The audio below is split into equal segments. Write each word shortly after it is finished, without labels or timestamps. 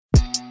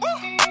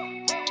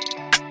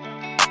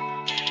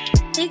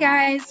Hey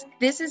guys,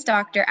 this is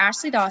Dr.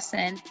 Ashley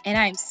Dawson, and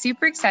I'm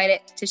super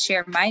excited to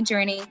share my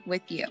journey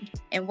with you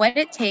and what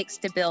it takes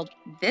to build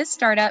this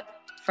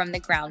startup from the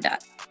ground up.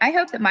 I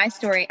hope that my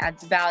story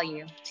adds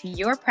value to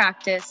your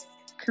practice,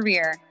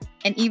 career,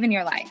 and even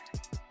your life.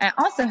 I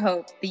also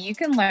hope that you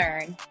can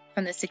learn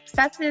from the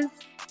successes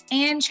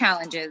and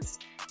challenges,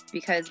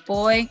 because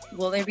boy,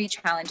 will there be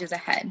challenges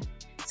ahead.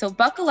 So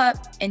buckle up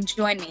and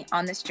join me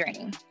on this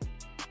journey.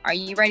 Are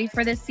you ready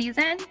for this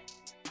season?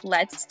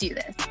 Let's do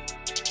this.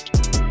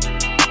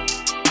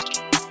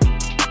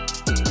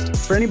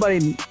 For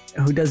anybody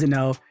who doesn't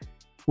know,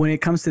 when it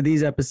comes to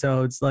these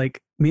episodes,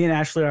 like me and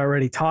Ashley are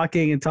already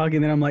talking,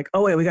 then I'm like,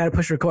 oh wait, we got to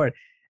push record.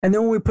 And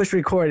then when we push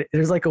record,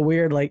 there's like a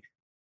weird like,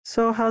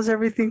 so how's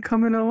everything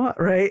coming along?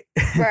 Right?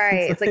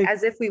 Right. It's like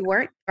as if we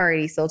weren't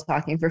already still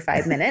talking for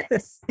 5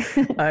 minutes.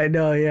 I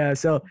know. Yeah.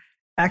 So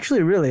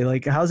actually really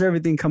like, how's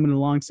everything coming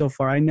along so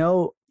far? I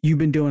know you've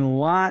been doing a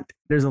lot.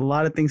 There's a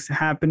lot of things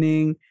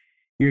happening.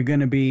 You're going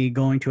to be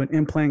going to an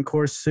implant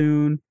course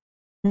soon.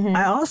 Mm-hmm.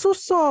 I also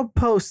saw a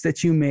post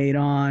that you made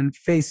on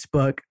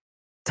Facebook.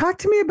 Talk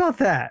to me about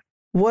that.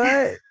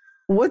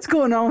 What's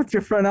going on with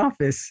your front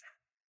office?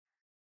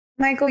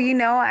 Michael,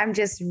 I'm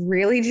just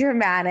really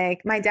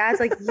dramatic. My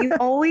dad's like, you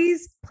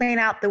always plan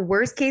out the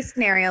worst case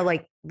scenario,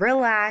 like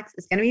relax,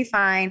 it's going to be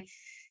fine.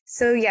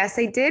 So yes,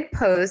 I did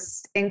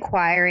post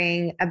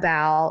inquiring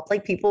about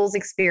like people's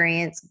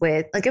experience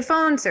with like a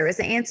phone service,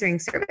 an answering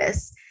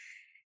service.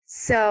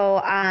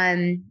 So,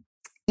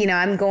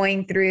 I'm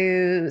going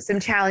through some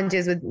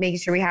challenges with making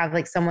sure we have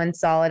like someone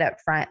solid up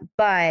front,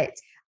 but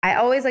I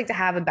always like to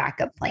have a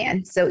backup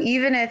plan. So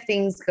even if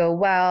things go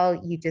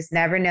well, you just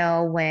never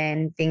know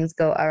when things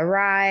go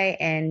awry,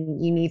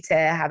 and you need to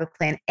have a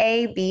plan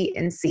A, B,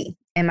 and C,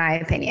 in my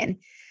opinion.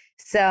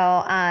 So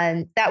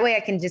that way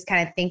I can just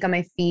kind of think on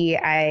my feet.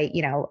 I,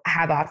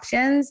 have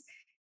options,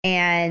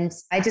 and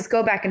I just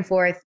go back and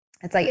forth.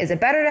 It's like, is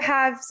it better to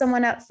have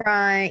someone up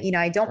front?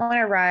 I don't want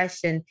to rush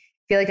and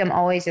feel like I'm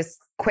always just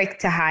quick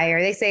to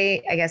hire. They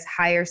say, I guess,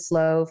 hire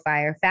slow,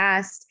 fire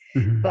fast.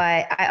 Mm-hmm.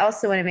 But I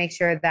also want to make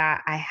sure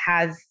that I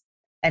have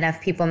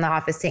enough people in the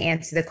office to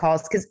answer the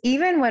calls. Because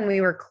even when we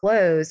were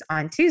closed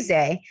on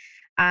Tuesday,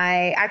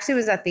 I actually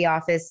was at the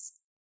office.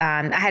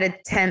 I had a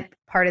temp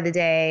part of the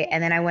day,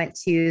 and then I went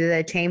to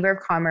the Chamber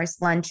of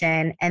Commerce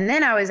luncheon, and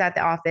then I was at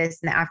the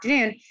office in the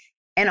afternoon.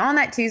 And on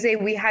that Tuesday,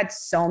 we had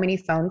so many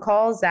phone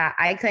calls that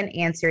I couldn't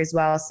answer as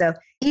well. So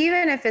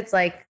even if it's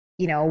like,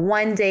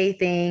 one day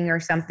thing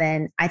or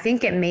something, I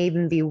think it may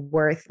even be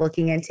worth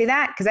looking into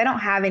that, because I don't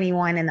have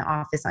anyone in the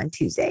office on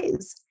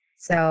Tuesdays.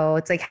 So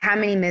it's like, how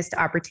many missed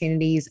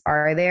opportunities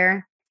are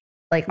there?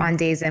 Like on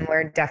days when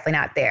we're definitely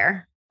not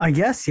there. I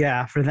guess,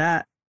 yeah, for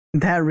that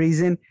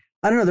reason.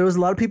 I don't know. There was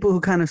a lot of people who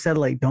kind of said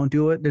like, don't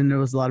do it. Then there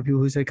was a lot of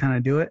people who said kind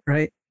of do it.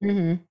 Right.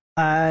 Mm-hmm.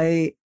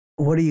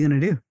 What are you going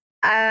to do?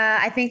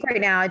 I think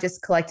right now I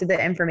just collected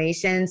the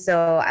information.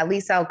 So at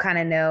least I'll kind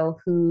of know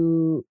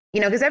who,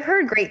 because I've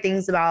heard great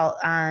things about,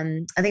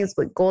 I think it's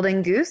with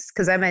Golden Goose,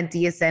 because I'm a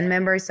DSN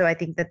member. So I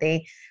think that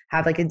they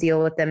have like a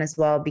deal with them as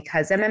well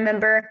because I'm a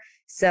member.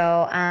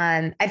 So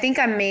I think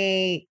I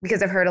may,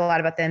 because I've heard a lot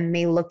about them,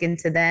 may look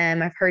into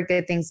them. I've heard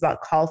good things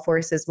about Call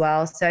Force as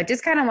well. So I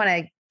just kind of want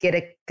to get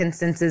a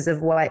consensus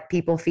of what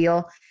people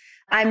feel.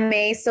 I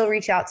may still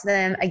reach out to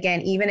them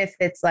again, even if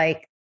it's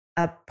like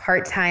a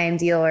part-time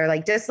deal or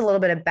like just a little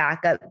bit of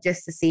backup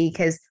just to see.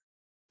 Because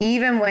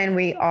even when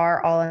we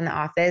are all in the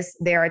office,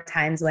 there are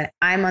times when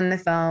I'm on the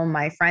phone,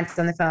 my friend's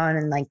on the phone,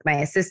 and like my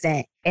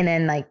assistant, and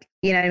then like,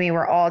 you know what I mean?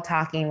 We're all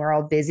talking, we're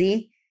all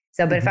busy.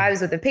 So, but if I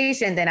was with a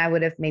patient, then I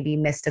would have maybe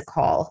missed a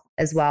call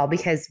as well,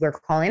 because we're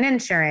calling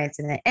insurance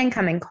and an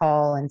incoming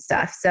call and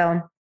stuff.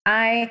 So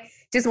I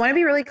just want to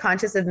be really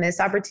conscious of missed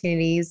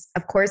opportunities.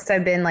 Of course,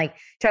 I've been like,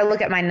 try to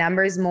look at my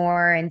numbers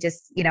more, and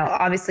just,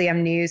 obviously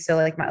I'm new. So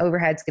like my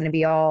overhead's going to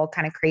be all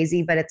kind of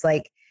crazy, but it's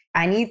like,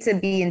 I need to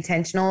be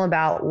intentional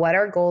about what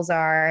our goals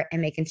are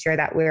and making sure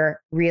that we're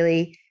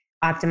really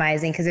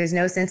optimizing, because there's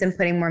no sense in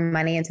putting more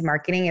money into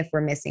marketing if we're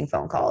missing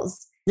phone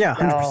calls. Yeah,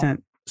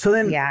 100%. So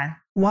then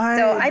why?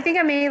 So I think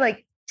I may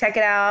like check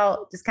it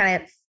out, just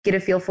kind of get a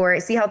feel for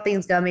it, see how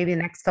things go maybe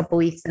the next couple of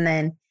weeks, and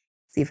then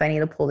see if I need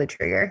to pull the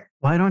trigger.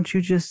 Why don't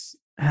you just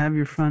have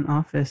your front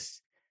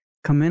office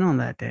come in on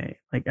that day,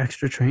 like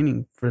extra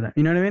training for that?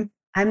 You know what I mean?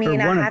 I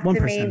mean, I have to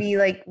maybe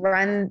like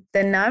run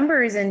the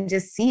numbers and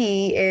just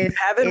see if you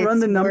haven't run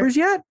the numbers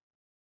yet.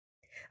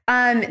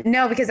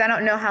 No, because I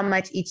don't know how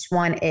much each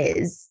one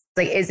is.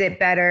 Like, is it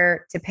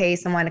better to pay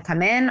someone to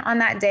come in on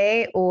that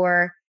day,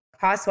 or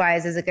cost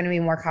wise, is it going to be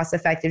more cost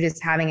effective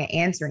just having an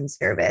answering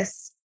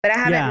service? But I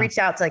haven't reached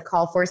out to like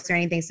Call Force or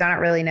anything, so I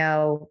don't really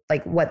know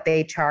like what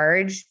they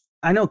charge.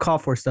 I know Call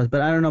Force does,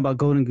 but I don't know about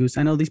Golden Goose.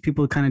 I know these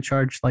people kind of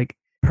charge like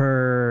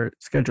per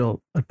scheduled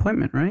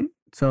appointment, right?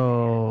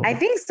 So I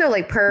think so,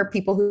 like per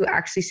people who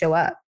actually show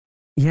up.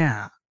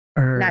 Yeah.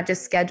 Or not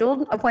just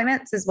scheduled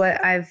appointments is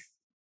what I've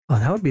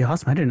that would be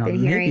awesome. I didn't know. Been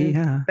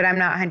hearing, but I'm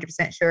not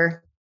 100%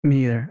 sure.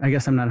 Me either. I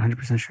guess I'm not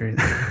 100% sure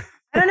either.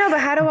 I don't know, but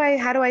how do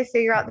I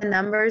figure out the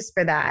numbers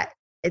for that?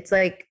 it's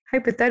like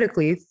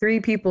hypothetically 3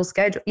 people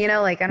schedule,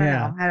 like, I don't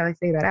know. How do I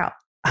figure that out?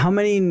 How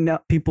many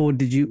people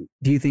do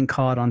you think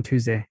called on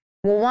Tuesday?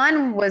 Well,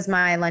 one was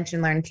my lunch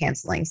and learn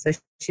canceling, so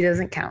she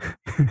doesn't count.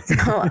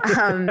 So,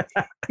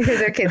 because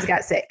their kids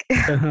got sick.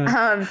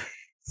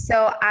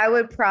 So I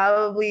would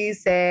probably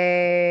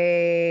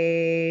say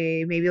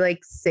maybe like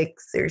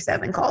 6 or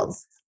 7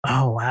 calls.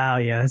 Oh, wow.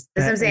 Yeah. That's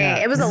what I'm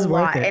saying. It was a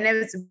lot and it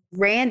was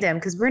random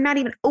because we're not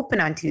even open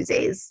on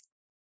Tuesdays.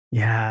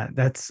 Yeah,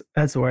 that's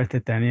worth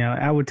it then.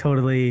 I would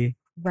totally,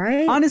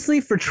 right? Honestly,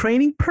 for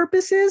training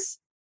purposes,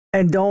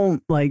 and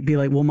don't like be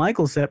like, well,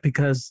 Michael said,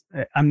 because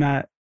I'm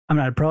not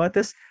a pro at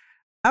this.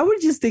 I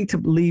would just think to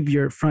leave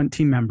your front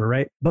team member,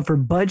 right? But for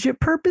budget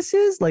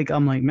purposes, like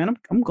I'm like, man,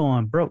 I'm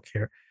going broke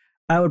here.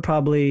 I would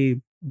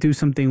probably do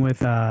something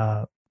with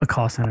a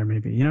call center,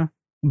 maybe,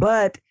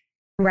 But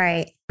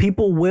right,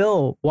 people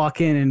will walk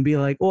in and be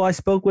like, oh, I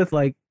spoke with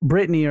like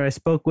Brittany, or I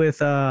spoke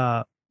with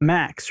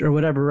Max or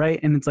whatever, right?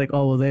 And it's like,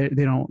 oh, well, they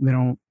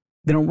don't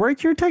work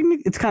here.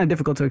 Technically, it's kind of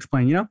difficult to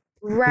explain,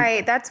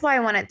 Right. That's why I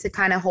wanted to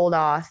kind of hold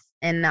off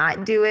and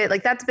not do it.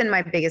 Like that's been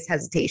my biggest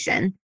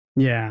hesitation.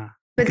 Yeah.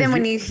 But then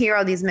when you hear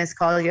all these missed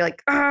calls, you're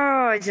like,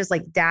 oh, it's just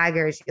like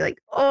daggers. You're like,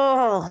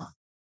 oh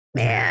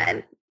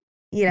man,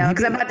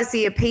 because I'm about to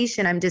see a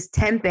patient. I'm just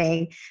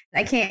temping.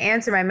 I can't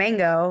answer my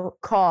Mango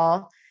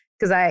call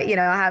because I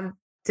have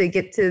to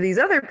get to these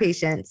other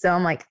patients. So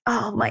I'm like,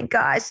 oh my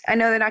gosh, I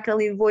know they're not going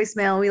to leave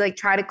voicemail. We like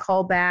try to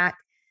call back.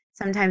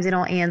 Sometimes they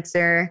don't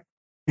answer.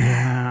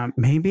 Yeah,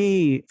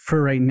 maybe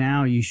for right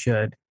now you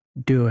should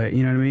do it.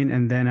 You know what I mean?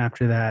 And then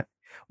after that,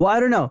 well, I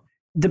don't know.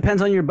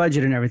 Depends on your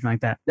budget and everything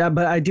like that.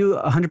 But I do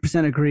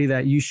 100% agree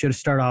that you should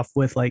start off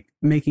with like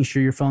making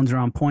sure your phones are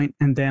on point,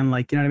 and then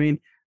like, you know what I mean?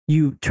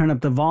 You turn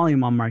up the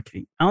volume on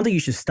marketing. I don't think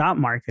you should stop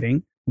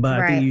marketing, but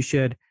I think you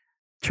should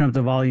turn up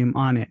the volume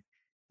on it.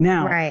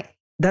 Now,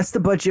 that's the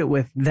budget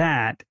with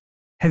that.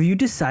 Have you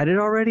decided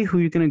already who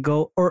you're going to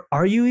go, or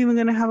are you even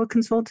going to have a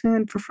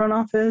consultant for front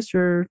office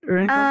or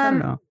anything? I don't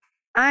know.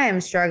 I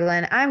am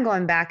struggling. I'm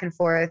going back and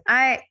forth.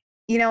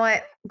 You know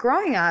what?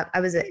 Growing up,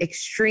 I was an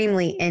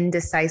extremely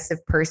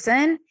indecisive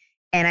person.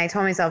 And I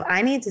told myself,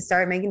 I need to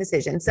start making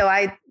decisions. So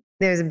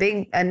there's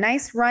a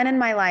nice run in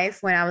my life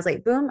when I was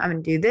like, boom, I'm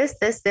going to do this,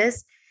 this,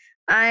 this.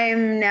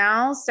 I'm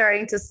now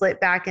starting to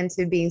slip back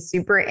into being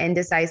super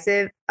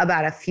indecisive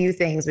about a few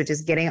things, which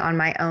is getting on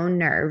my own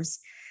nerves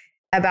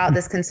about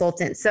this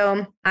consultant.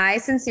 So I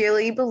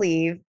sincerely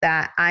believe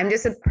that I'm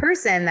just a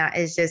person that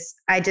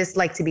I just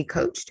like to be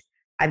coached.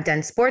 I've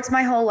done sports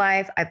my whole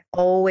life. I've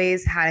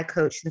always had a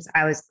coach since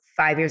I was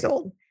 5 years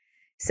old.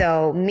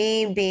 So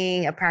me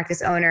being a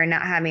practice owner and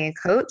not having a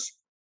coach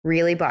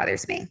really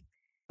bothers me.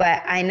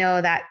 But I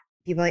know that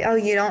people are like, oh,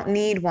 you don't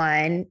need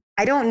one.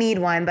 I don't need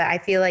one, but I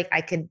feel like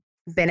I could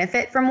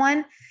benefit from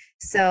one.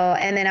 So,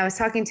 and then I was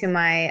talking to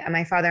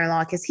my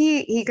father-in-law because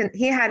he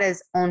had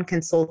his own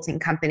consulting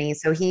company.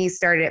 So he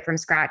started it from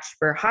scratch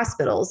for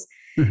hospitals.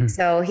 Mm-hmm.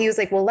 So he was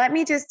like, well, let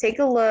me just take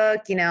a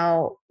look,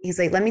 he's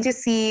like, let me just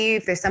see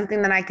if there's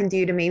something that I can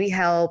do to maybe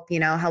help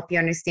you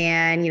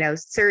understand,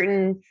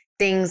 certain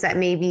things that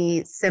may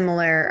be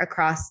similar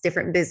across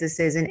different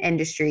businesses and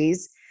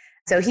industries.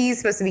 So he's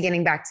supposed to be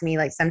getting back to me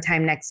like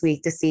sometime next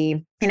week to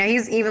see,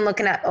 he's even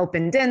looking at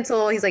open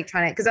dental. He's like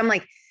trying to, cause I'm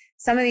like,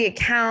 some of the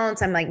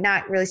accounts, I'm like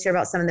not really sure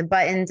about some of the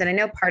buttons. And I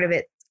know part of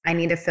it, I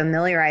need to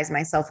familiarize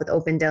myself with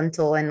open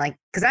dental and like,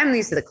 cause I'm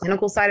used to the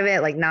clinical side of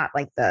it, like not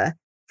like the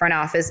front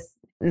office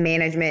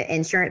management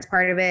insurance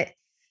part of it.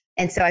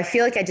 And so I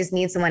feel like I just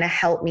need someone to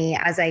help me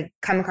as I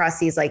come across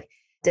these like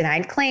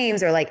denied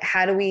claims, or like,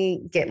 how do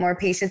we get more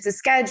patients to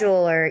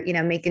schedule, or,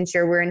 making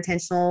sure we're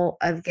intentional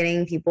of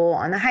getting people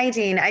on the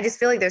hygiene. I just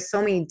feel like there's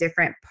so many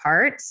different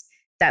parts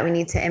that we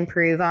need to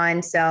improve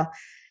on. So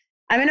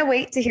I'm going to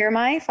wait to hear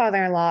my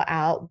father-in-law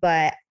out,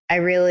 but I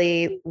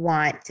really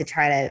want to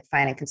try to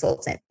find a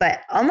consultant.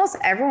 But almost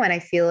everyone I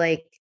feel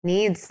like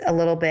needs a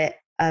little bit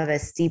of a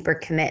steeper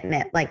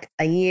commitment, like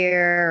a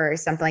year or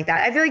something like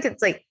that. I feel like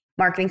it's like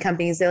marketing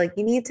companies, they're like,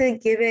 you need to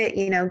give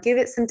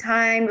it some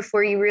time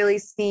before you really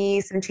see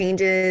some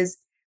changes,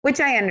 which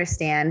I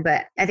understand,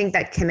 but I think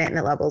that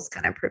commitment level is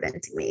kind of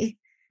preventing me.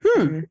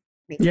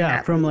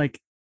 From like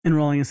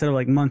enrolling instead of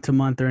like month to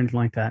month or anything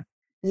like that.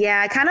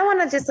 Yeah, I kind of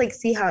want to just like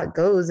see how it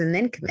goes and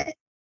then commit.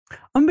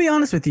 I'm gonna be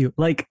honest with you.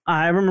 Like,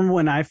 I remember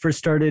when I first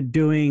started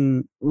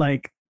doing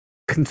like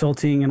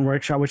consulting and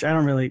workshop, which I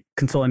don't really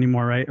consult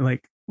anymore, right?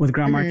 Like with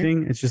ground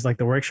marketing, it's just like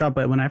the workshop.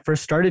 But when I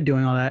first started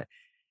doing all that,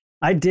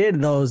 I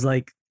did those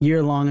like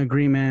year-long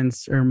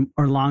agreements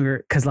or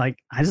longer, because like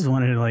I just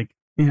wanted to like,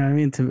 you know what I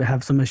mean, to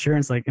have some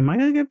assurance. Like, am I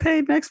gonna get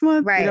paid next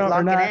month? Right,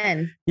 lock it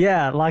in.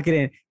 Yeah, lock it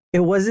in. It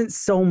wasn't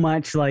so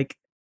much like,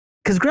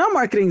 because ground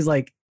marketing is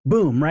like,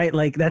 boom, right?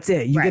 Like that's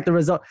it. You get the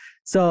result.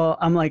 So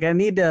I'm like, I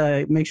need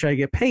to make sure I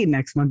get paid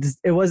next month.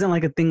 It wasn't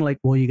like a thing like,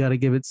 well, you got to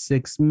give it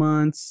 6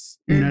 months,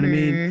 you know what I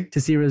mean, to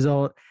see a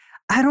result.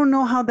 I don't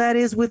know how that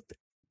is with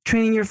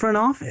training your front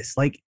office.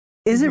 Like,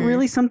 is it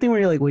really something where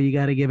you're like, well, you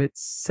got to give it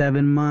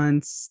 7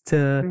 months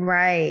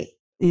to,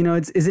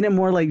 isn't it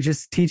more like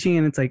just teaching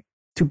and it's like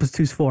 2 plus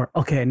 2 is 4.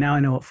 Okay, now I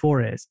know what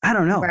 4 is. I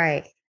don't know.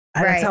 Right.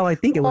 That's how I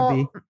think it would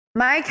be.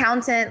 My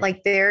accountant,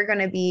 like they're going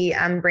to be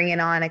bringing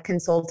on a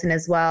consultant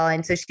as well.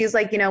 And so she's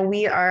like,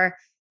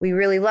 we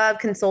really love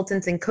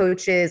consultants and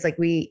coaches. Like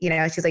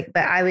she's like,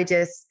 but I would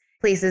just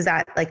places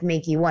that like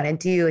make you want to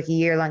do like a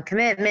year-long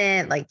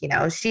commitment. Like,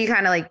 she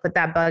kind of like put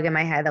that bug in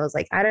my head that was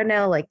like, I don't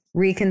know, like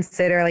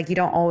reconsider, like you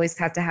don't always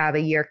have to have a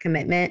year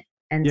commitment.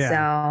 And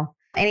so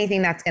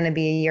anything that's going to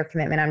be a year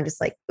commitment, I'm just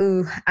like,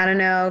 ooh, I don't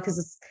know.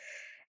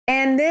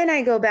 And then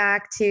I go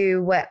back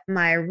to what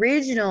my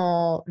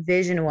original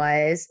vision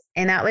was,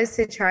 and that was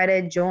to try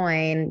to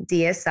join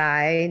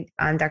DSI,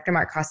 Dr.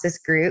 Mark Costa's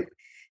group.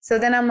 So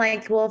then I'm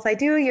like, well, if I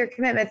do a year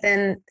commitment,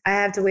 then I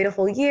have to wait a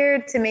whole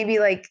year to maybe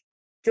like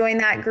join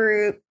that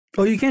group.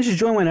 Oh, you can't just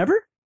join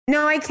whenever?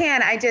 No, I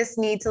can. I just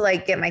need to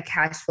like get my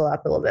cash flow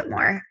up a little bit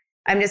more.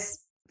 I'm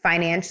just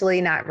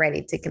financially not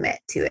ready to commit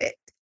to it.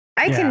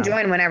 I can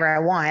join whenever I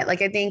want.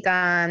 Like I think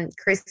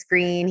Chris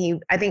Green,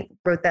 I think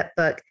wrote that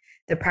book,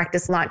 The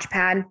Practice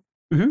Launchpad,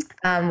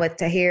 with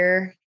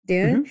Tahir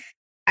Dune.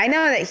 I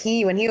know that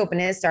when he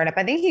opened his startup,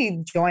 I think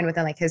he joined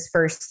within like his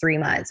first 3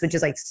 months, which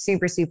is like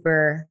super,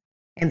 super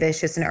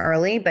ambitious and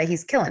early, but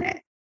he's killing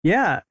it.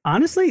 Yeah.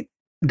 Honestly,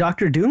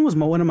 Dr. Dune was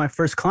one of my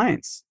first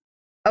clients.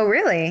 Oh,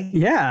 really?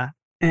 Yeah.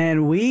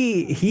 And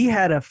he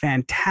had a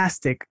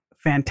fantastic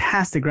ground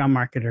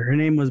marketer. Her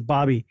name was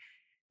Bobby.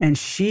 And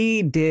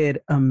she did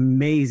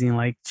amazing.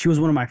 Like she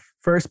was one of my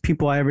first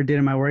people I ever did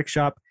in my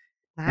workshop.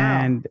 Wow.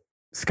 And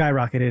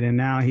skyrocketed. And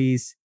now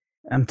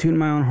I'm tooting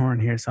my own horn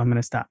here, so I'm going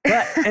to stop.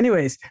 But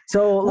anyways,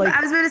 so like, I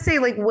was going to say,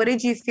 like, what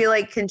did you feel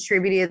like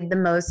contributed the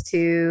most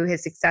to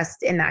his success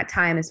in that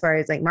time as far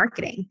as like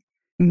marketing?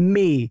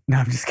 Me. No,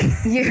 I'm just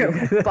kidding.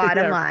 You,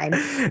 bottom line.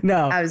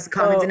 No. I was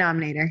common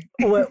denominator.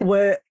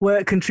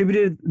 what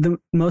contributed the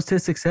most to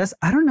his success?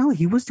 I don't know.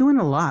 He was doing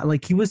a lot.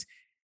 Like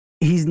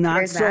he's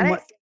not so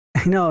much.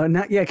 No,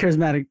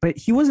 charismatic, but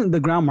he wasn't the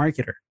ground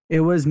marketer.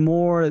 It was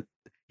more,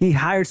 he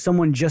hired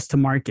someone just to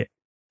market.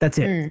 That's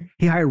it.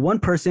 He hired one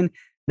person.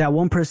 That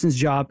one person's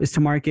job is to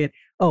market.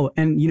 Oh,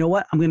 and you know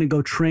what? I'm going to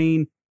go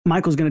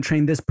Michael's going to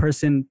train this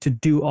person to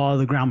do all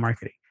the ground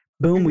marketing.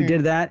 Boom. We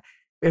did that.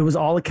 It was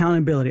all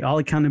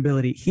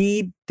accountability.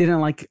 He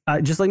didn't like,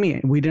 just like me,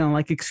 we didn't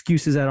like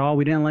excuses at all.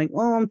 We didn't like,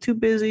 oh, I'm too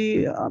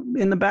busy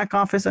in the back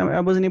office.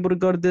 I wasn't able to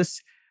go to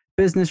this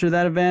business or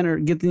that event or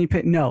get the new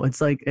pay. No, it's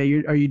like, are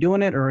you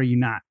doing it or are you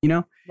not?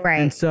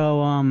 Right. And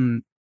so,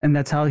 and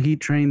that's how he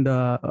trained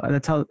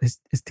that's how his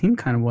team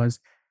kind of was.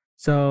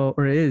 So,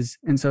 or is.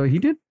 And so he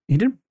did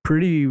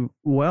pretty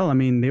well. I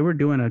mean, they were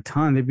doing a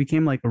ton. They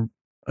became like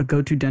a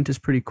go-to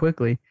dentist pretty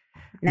quickly.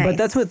 Nice. But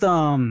that's with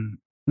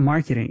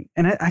marketing.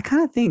 And I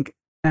kind of think,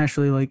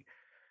 Ashley, like,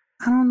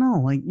 I don't know,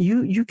 like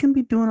you can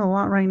be doing a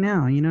lot right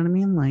now. You know what I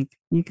mean? Like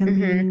you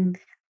can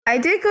I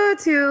did go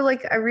to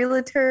like a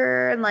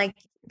realtor and like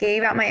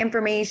gave out my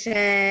information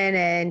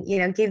and,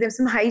 gave them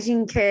some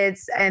hygiene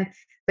kits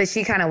but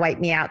she kind of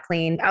wiped me out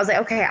clean. I was like,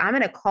 okay, I'm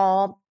going to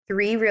call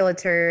 3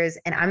 realtors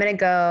and I'm going to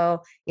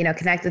go,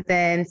 connect with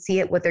them,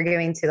 see what they're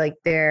giving to like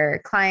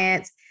their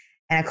clients.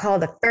 And I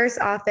called the first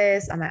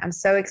office. I'm like, I'm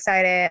so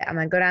excited. I'm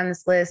going to go down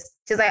this list.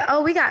 She's like,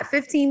 oh, we got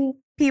 15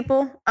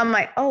 people. I'm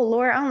like, oh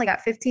Lord, I only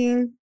got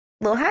 15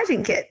 little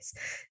hygiene kits.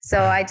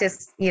 So I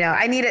just,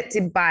 I needed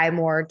to buy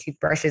more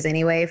toothbrushes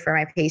anyway for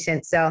my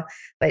patients. So,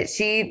 but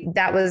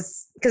that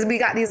was because we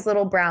got these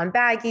little brown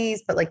baggies,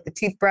 but like the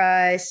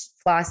toothbrush,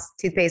 floss,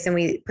 toothpaste, and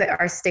we put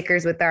our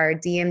stickers with our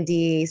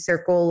DMD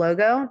circle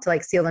logo to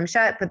like seal them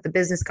shut, put the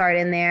business card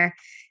in there.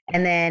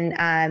 And then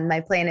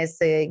my plan is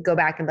to go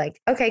back and like,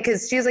 okay,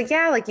 because she was like,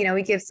 yeah, like,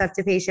 we give stuff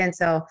to patients.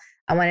 So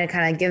I wanted to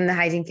kind of give them the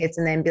hygiene kits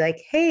and then be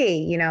like,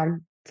 hey,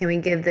 can we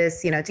give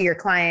this, to your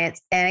clients?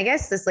 And I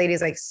guess this lady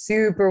is like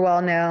super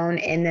well known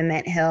in the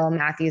Mint Hill,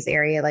 Matthews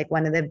area, like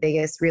one of the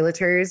biggest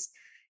realtors.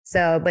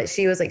 So, but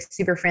she was like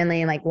super friendly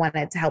and like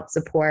wanted to help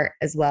support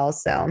as well.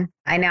 So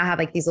I now have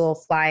like these little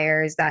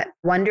flyers that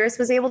Wondrous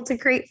was able to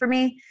create for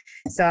me.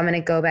 So I'm going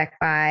to go back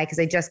by because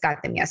I just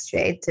got them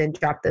yesterday to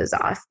drop those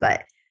off.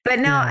 But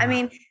no, I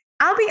mean,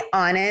 I'll be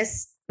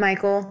honest,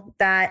 Michael,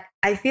 that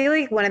I feel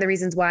like one of the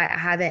reasons why I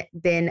haven't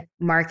been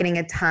marketing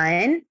a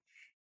ton,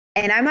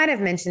 and I might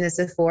have mentioned this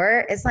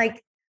before, it's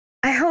like,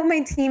 I hope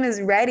my team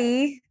is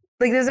ready.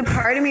 Like there's a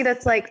part of me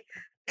that's like,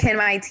 can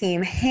my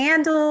team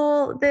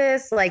handle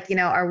this? Like,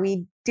 are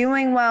we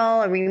doing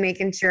well? Are we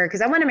making sure?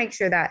 Because I want to make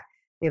sure that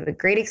we have a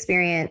great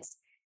experience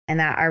and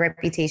that our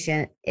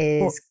reputation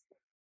is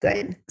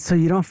good. So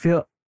you don't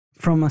feel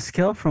from a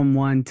scale from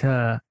 1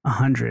 to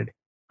 100,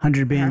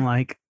 100 being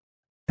like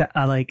that,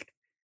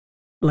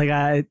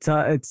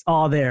 it's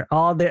all there.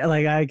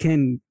 Like I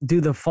can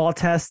do the fall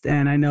test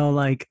and I know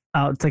like,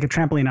 it's like a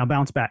trampoline. I'll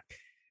bounce back.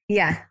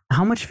 Yeah.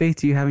 How much faith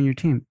do you have in your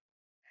team?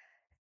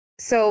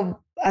 So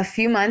a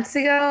few months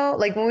ago,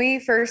 like when we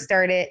first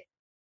started,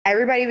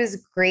 everybody was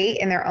great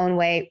in their own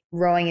way,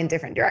 rowing in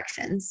different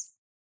directions.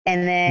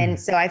 And then,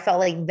 so I felt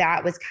like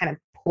that was kind of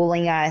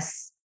pulling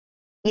us,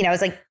 it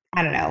was like,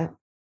 I don't know,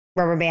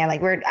 rubber band,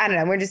 like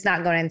we're just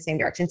not going in the same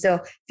direction. So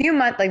a few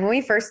months, like when we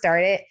first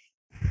started,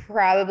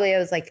 probably I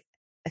was like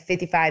a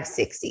 55,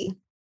 60.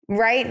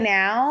 Right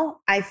now,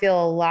 I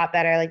feel a lot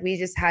better. Like we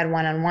just had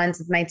one-on-ones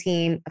with my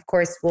team. Of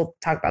course, we'll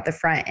talk about the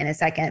front in a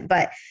second,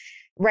 but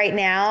right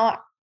now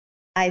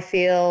I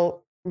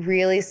feel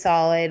really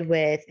solid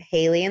with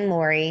Haley and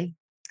Lori.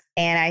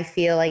 And I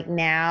feel like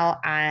now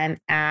I'm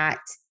at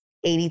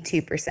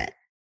 82%,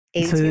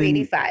 82,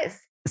 85.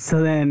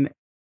 So then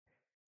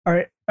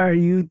are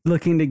you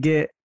looking to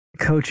get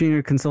coaching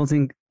or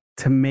consulting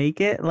to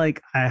make it?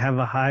 Like I have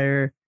a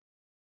higher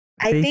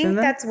I think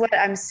that's what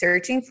I'm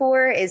searching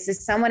for is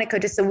just someone to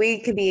coach us. So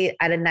we could be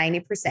at a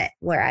 90%.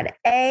 We're at an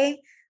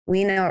A.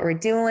 We know what we're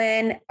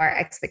doing. Our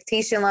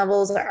expectation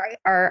levels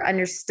are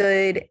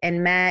understood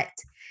and met.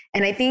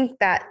 And I think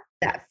that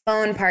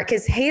phone part,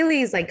 because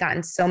Haley's like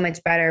gotten so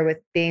much better with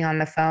being on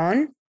the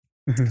phone.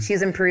 Mm-hmm.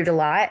 She's improved a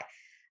lot,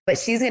 but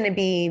she's going to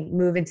be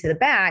moving to the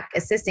back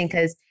assisting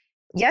because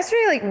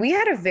yesterday, like we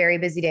had a very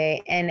busy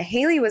day and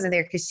Haley wasn't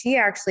there because she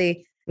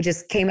actually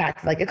just came back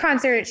from like a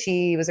concert.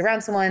 She was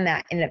around someone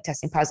that ended up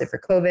testing positive for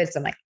COVID. So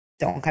I'm like,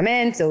 don't come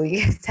in. So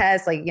we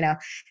test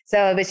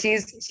but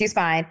she's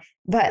fine.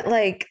 But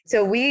like,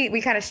 so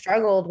we kind of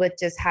struggled with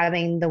just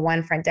having the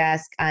one front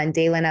desk and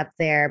Daylin up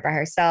there by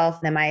herself.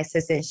 And then my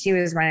assistant, she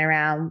was running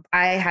around.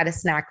 I had a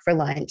snack for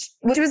lunch,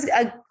 which was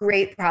a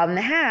great problem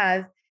to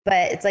have.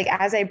 But it's like,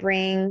 as I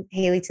bring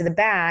Haley to the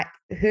back,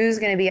 who's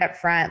going to be up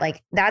front?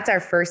 Like that's our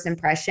first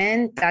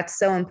impression. That's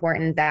so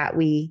important that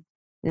we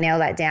nail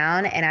that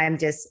down. And I'm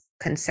just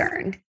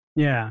concerned.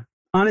 Yeah.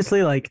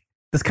 Honestly, like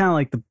that's kind of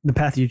like the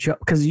path you chose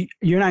because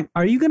you're not,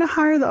 are you going to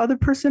hire the other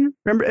person?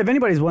 Remember, if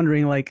anybody's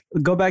wondering, like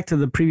go back to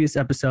the previous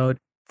episode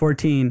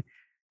 14,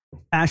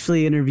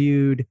 Ashley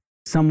interviewed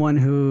someone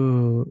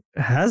who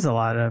has a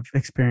lot of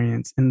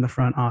experience in the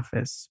front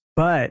office,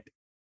 but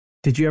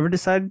did you ever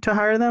decide to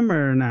hire them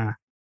or nah?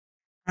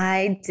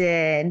 I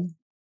did.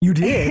 You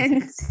did?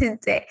 And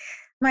today,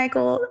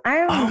 Michael,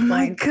 oh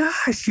my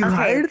gosh, you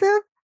hired them?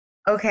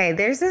 Okay,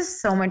 there's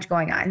just so much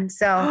going on.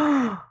 So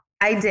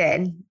I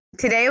did.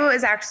 Today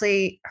was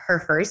actually her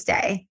first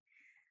day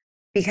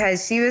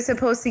because she was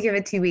supposed to give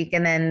a 2 week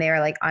and then they were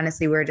like,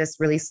 honestly, we're just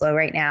really slow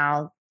right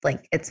now.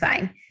 Like, it's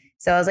fine.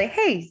 So I was like,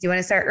 hey, do you want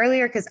to start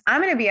earlier? Because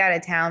I'm going to be out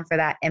of town for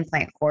that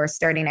implant course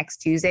starting next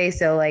Tuesday.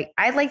 So like,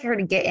 I'd like her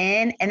to get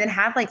in and then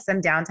have like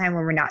some downtime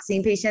when we're not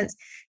seeing patients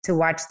to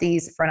watch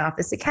these front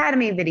office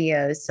academy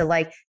videos, to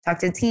like talk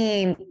to the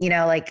team,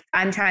 like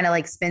I'm trying to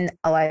like spend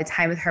a lot of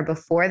time with her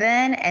before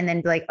then and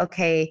then be like,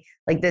 okay,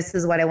 like this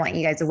is what I want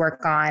you guys to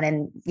work on.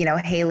 And,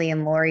 Haley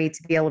and Lori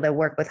to be able to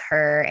work with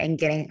her and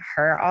getting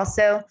her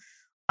also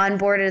on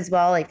board as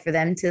well, like for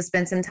them to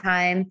spend some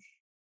time.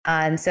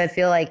 So I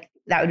feel like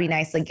that would be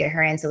nice, like get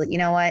her in. So like, you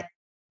know what,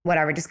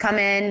 whatever, just come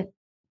in.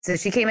 So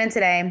she came in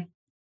today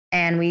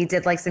and we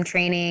did like some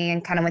training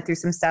and kind of went through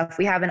some stuff.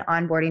 We have an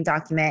onboarding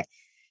document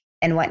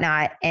and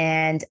whatnot.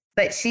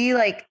 But she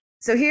like,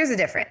 so here's the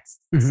difference.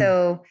 Mm-hmm.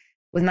 So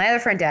with my other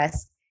front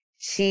desk,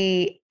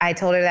 I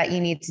told her that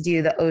you need to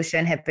do the OSHA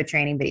and HIPAA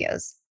training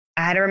videos.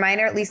 I had to remind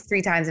her at least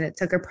 3 times and it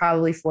took her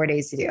probably 4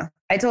 days to do.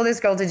 I told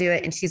this girl to do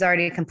it and she's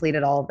already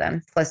completed all of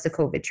them, plus the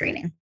COVID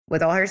training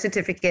with all her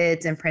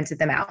certificates and printed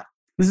them out.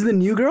 This is the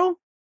new girl?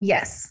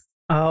 Yes.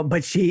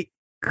 But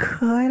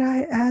could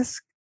I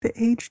ask the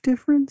age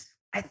difference?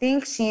 I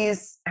think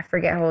I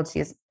forget how old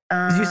she is.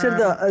 You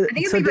said I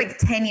think it's like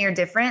 10-year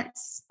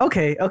difference.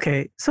 Okay.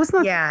 So it's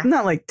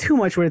not like too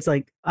much where it's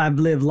like, I've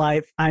lived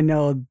life. I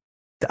know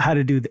how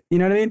to do that. You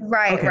know what I mean?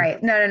 Right, okay.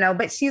 Right. No.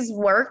 But she's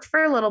worked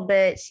for a little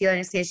bit. She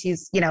understands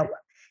she's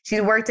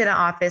worked in an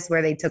office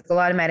where they took a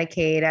lot of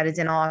Medicaid at a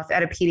dental office,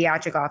 at a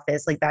pediatric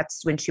office. Like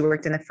that's when she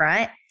worked in the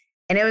front.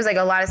 And it was like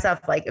a lot of stuff,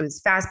 like it was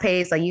fast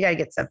paced, like you got to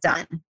get stuff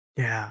done.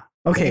 Yeah.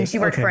 Okay. And she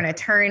worked for an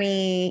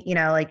attorney,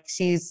 like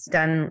she's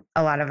done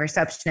a lot of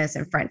receptionist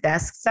and front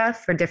desk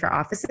stuff for different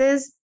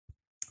offices.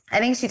 I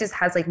think she just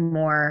has like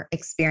more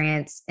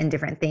experience in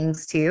different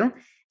things too,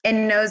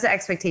 and knows the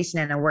expectation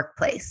in a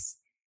workplace.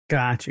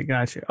 Gotcha.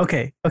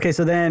 Okay.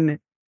 So then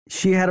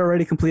she had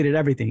already completed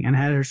everything and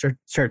had her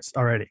shirts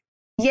already.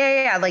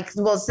 Yeah.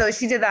 So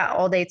she did that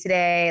all day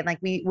today. And like,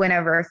 we went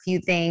over a few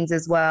things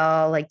as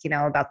well, like,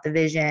 about the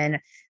vision.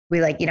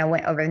 We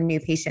went over the new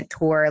patient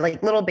tour,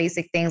 like little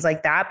basic things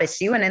like that. But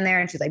she went in there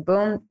and she's like,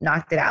 boom,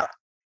 knocked it out.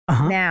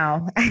 Uh-huh.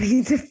 Now I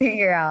need to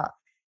figure out.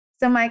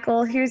 So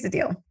Michael, here's the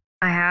deal.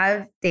 I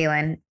have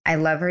Daylin. I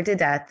love her to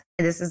death.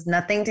 This is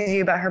nothing to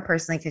do about her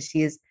personally because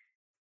she is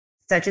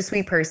such a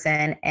sweet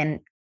person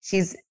and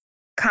she's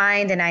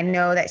kind. And I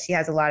know that she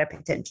has a lot of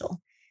potential.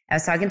 I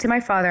was talking to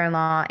my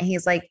father-in-law and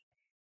he's like,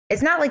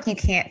 it's not like you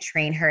can't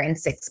train her in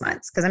 6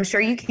 months because I'm sure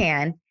you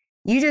can.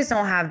 You just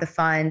don't have the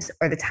funds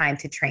or the time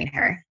to train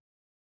her.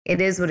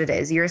 It is what it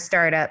is. You're a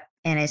startup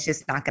and it's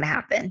just not going to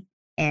happen.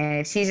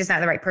 And if she's just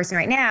not the right person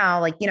right now,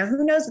 like,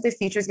 who knows what the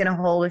future is going to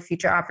hold with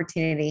future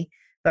opportunity.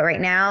 But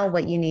right now,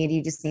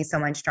 you just need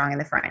someone strong in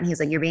the front. And he's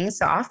like, you're being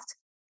soft.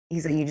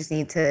 He's like, you just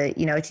need to,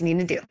 what you need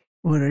to do.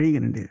 What are you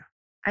going to do?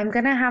 I'm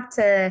going to have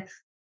to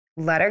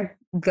let her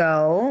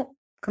go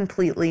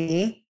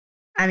completely.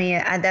 I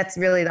mean, that's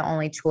really the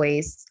only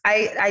choice.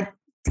 I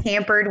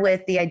tampered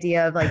with the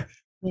idea of like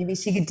maybe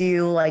she could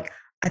do like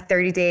a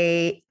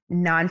 30-day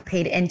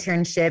non-paid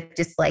internship,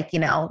 just like,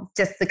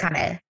 just to kind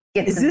of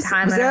get some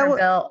time under her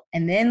belt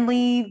and then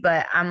leave.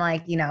 But I'm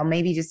like,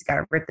 maybe you just got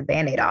to rip the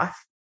Band-Aid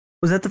off.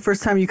 Was that the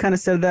first time you kind of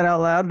said that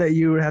out loud, that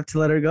you would have to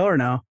let her go, or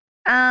no?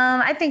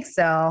 I think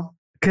so.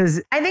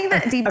 Because I think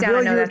that deep down,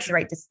 I know that's the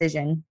right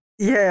decision.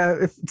 Yeah,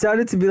 it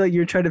sounded to be like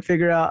you're trying to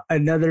figure out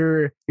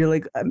another. You're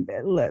like,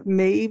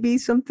 maybe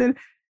something.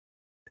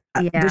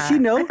 Yeah. Does she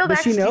know? I feel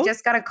Does she know? She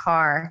just got a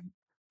car.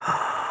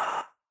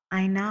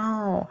 I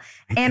know.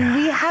 And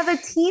we have a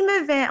team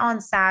event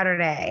on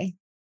Saturday.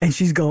 And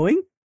she's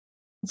going?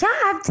 Yeah,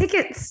 I have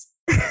tickets.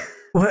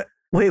 What?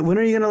 Wait, when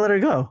are you going to let her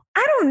go?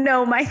 I don't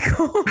know,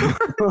 Michael.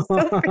 I'm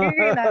still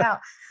figuring that out.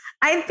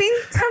 I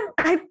think,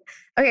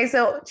 okay,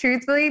 so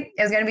truthfully,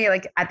 it was going to be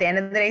like at the end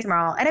of the day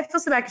tomorrow. And I feel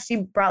so bad because she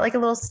brought like a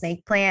little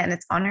snake plant and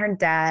it's on her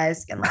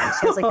desk. And like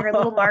she has like her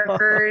little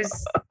markers.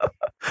 So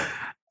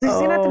she's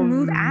going to have to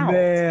move out.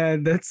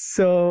 Man, that's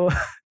so...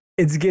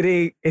 I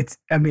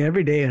mean,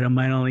 every day it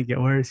might only get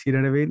worse. You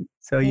know what I mean?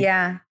 So you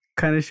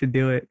kind of should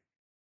do it.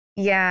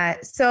 Yeah.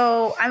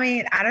 So, I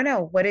mean, I don't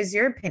know. What is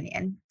your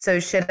opinion?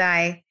 So should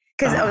I,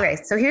 okay.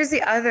 So here's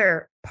the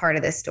other part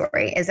of this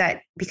story is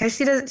that because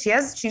she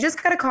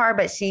just got a car,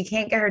 but she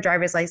can't get her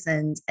driver's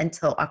license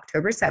until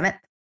October 7th.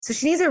 So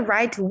she needs a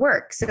ride to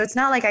work. So it's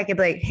not like I could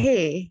be like,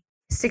 hey,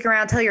 stick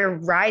around, tell your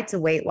ride to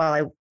wait while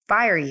I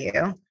fire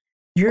you.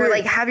 Or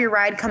like have your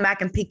ride come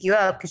back and pick you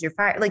up because you're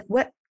fired. Like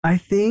what? I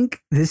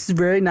think this is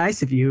very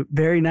nice of you.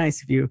 Very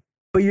nice of you.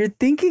 But you're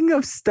thinking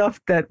of stuff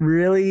that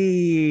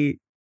really,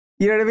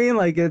 you know what I mean?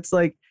 Like, it's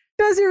like,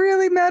 does it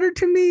really matter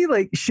to me?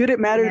 Like, should it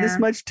matter this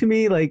much to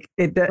me? Like,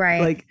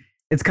 like,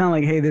 it's kind of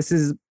like, hey, this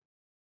is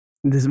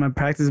my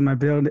practice in my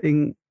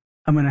building.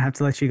 I'm going to have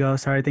to let you go.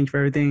 Sorry. Thank you for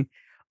everything.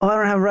 Oh, I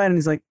don't have a ride. And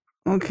he's like,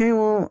 okay,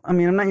 well, I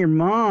mean, I'm not your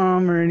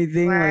mom or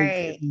anything.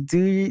 Right. Like,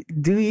 do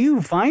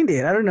you find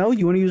it? I don't know.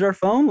 You want to use our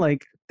phone?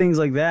 Like, things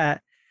like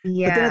that.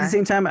 Yeah. But then at the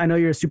same time, I know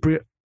you're a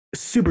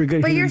super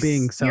good human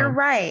being. So you're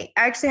right.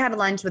 I actually had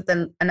lunch with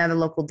another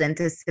local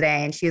dentist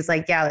today, and she was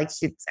like, yeah, like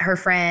her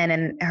friend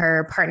and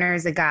her partner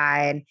is a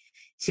guy. And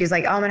she was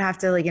like, oh, I'm gonna have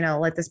to like,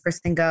 let this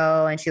person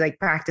go. And she like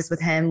practiced with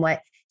him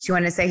what she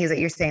wanted to say. He's like,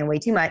 you're saying way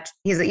too much.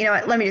 He's like, you know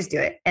what? Let me just do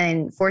it.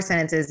 And 4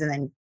 sentences and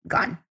then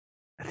gone.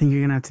 I think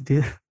you're gonna have to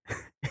do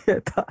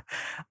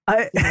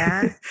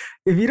that.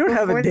 If you don't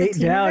have a date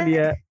down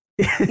yet.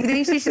 You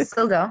think she should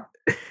still go?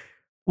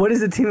 What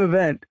is the team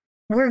event?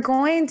 We're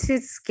going to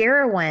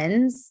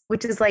Scarowinds,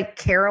 which is like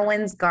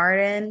Carowinds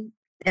Garden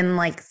and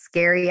like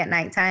scary at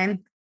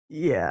nighttime.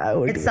 Yeah, I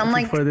would. It's some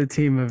like for the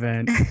team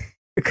event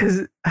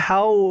because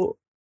how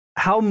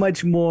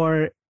much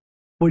more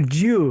would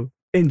you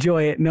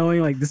enjoy it knowing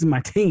like this is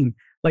my team?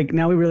 Like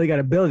now we really got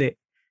to build it,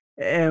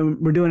 and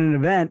we're doing an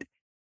event,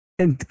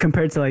 and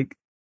compared to like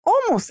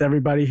almost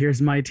everybody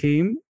here's my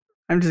team,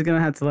 I'm just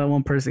gonna have to let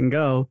one person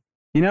go.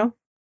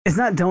 It's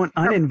not don't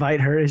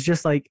uninvite her. It's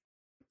just like,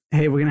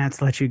 hey, we're going to have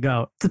to let you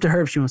go. It's up to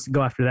her if she wants to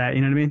go after that.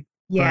 You know what I mean?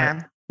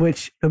 Yeah.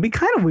 Which it would be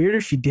kind of weird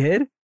if she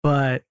did.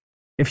 But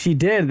if she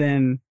did,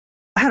 then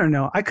I don't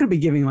know. I could be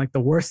giving like the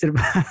worst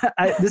advice.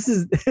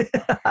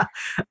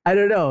 I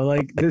don't know.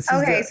 Like this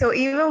is okay. So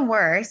even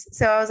worse.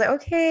 So I was like,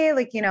 okay,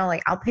 like,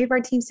 like I'll pay for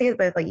our team tickets,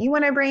 but like you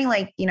want to bring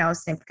like,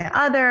 significant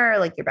other,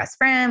 like your best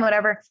friend,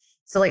 whatever.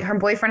 So like her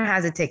boyfriend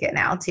has a ticket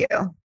now too.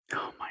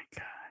 Oh my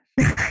God.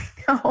 I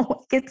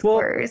know. It gets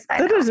worse.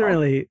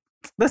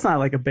 That's not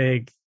like a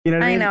big. You know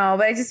what I mean? know,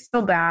 but I just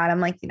feel bad. I'm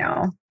like,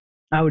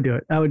 I would do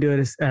it. I would do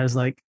it as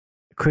like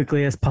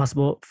quickly as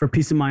possible for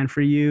peace of mind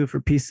for you,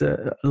 for peace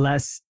of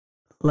less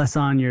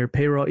on your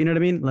payroll. You know what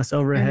I mean? Less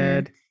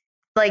overhead. Mm-hmm.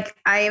 Like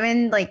I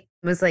even like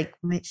was like,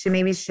 should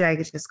I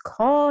could just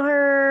call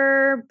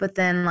her? But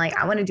then like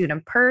I want to do it in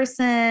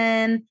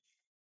person.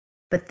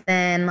 But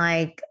then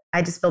like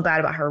I just feel bad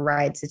about her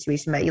ride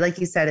situation. But like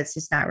you said, it's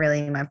just not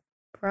really my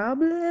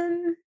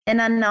problem in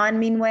a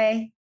non-mean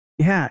way.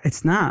 Yeah,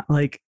 it's not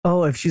like,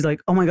 oh, if she's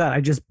like, oh my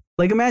God,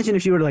 imagine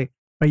if you were like,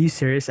 are you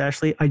serious,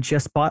 Ashley? I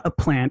just bought a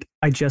plant.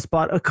 I just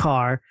bought a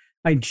car.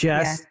 I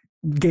just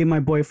gave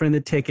my boyfriend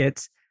the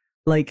tickets.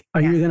 Like,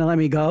 are you going to let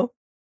me go?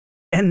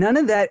 And none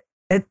of that,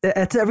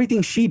 that's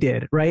everything she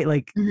did, right?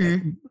 Like,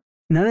 none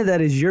of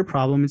that is your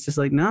problem. It's just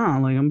like, no,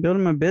 like I'm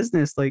building my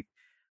business. Like,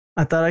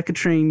 I thought I could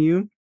train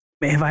you.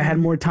 If I had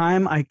more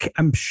time,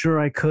 I'm sure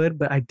I could,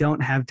 but I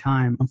don't have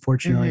time,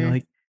 unfortunately.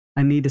 Like,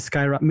 I need to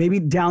skyrocket.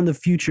 Maybe down the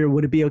future,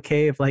 would it be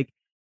okay if like,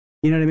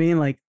 you know what I mean?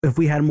 Like if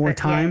we had more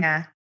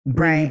time,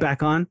 bring you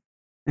back on.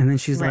 And then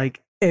she's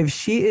like, if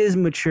she is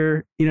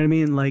mature, you know what I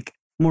mean? Like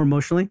more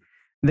emotionally,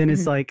 then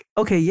it's like,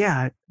 okay,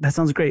 yeah, that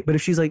sounds great. But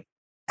if she's like,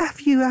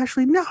 F you,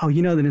 Ashley, no,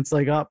 then it's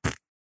like, oh,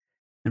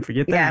 and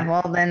forget that. Yeah,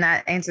 well, then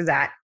that answers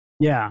that.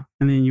 Yeah.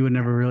 And then you would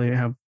never really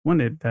have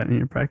wanted that in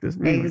your practice.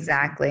 Anyways.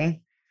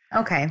 Exactly.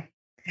 Okay.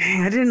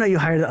 Dang, I didn't know you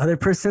hired the other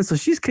person. So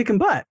she's kicking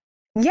butt.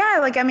 Yeah,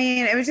 like, I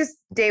mean, it was just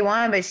day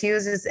one, but she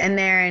was just in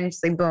there and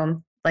just like,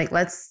 boom, like,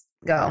 let's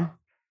go.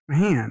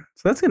 Man,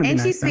 so that's going to be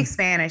nice. And she speaks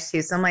Spanish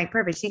too. So I'm like,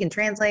 perfect. She can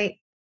translate.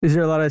 Is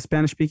there a lot of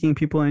Spanish speaking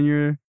people in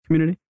your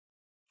community?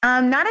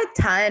 Not a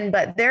ton,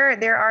 but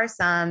there are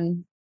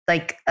some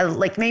like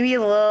maybe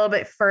a little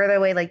bit further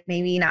away, like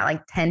maybe not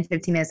like 10,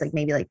 15 minutes, like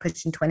maybe like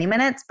pushing 20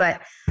 minutes.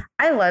 But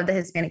I love the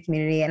Hispanic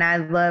community and I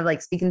love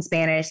like speaking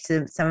Spanish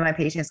to some of my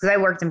patients because I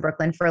worked in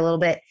Brooklyn for a little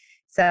bit.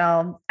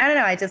 So I don't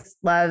know. I just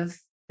love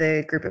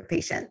the group of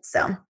patients.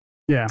 So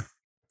Yeah.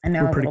 I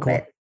know We're a pretty little cool.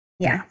 bit.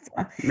 Yeah.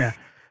 So. Yeah.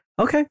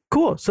 Okay,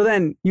 cool. So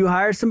then you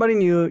hire somebody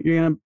new, you're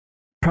going to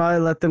probably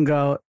let them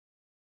go.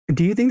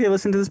 Do you think they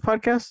listen to this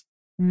podcast?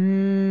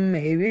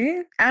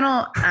 Maybe. I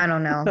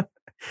don't know.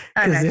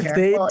 I'm Because not if sure.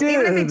 they Well, do,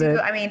 even if they do, then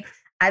I mean,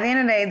 at the end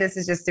of the day, this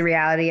is just the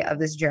reality of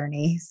this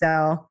journey.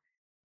 So,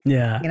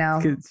 yeah, you know,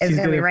 'cause it's she's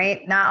going to be gonna,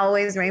 right. Not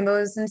always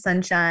rainbows and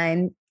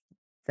sunshine.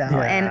 So,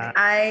 and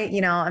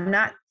yeah, I'm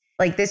not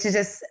like, this is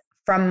just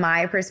from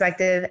my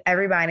perspective,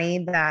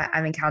 everybody that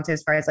I've encountered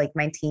as far as like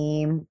my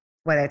team,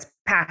 whether it's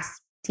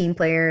past team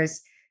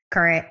players,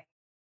 current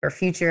or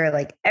future,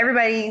 like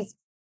everybody's,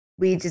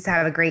 we just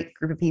have a great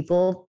group of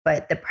people,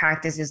 but the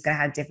practice is going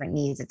to have different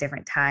needs at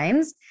different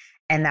times.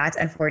 And that's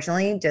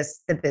unfortunately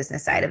just the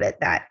business side of it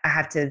that I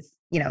have to,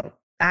 I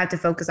have to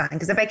focus on.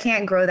 Because if I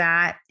can't grow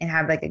that and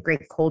have like a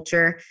great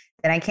culture,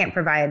 then I can't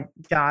provide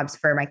jobs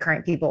for my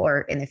current people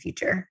or in the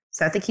future.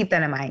 So I have to keep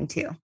that in mind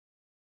too.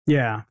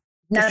 yeah.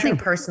 Nothing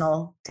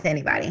personal to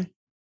anybody.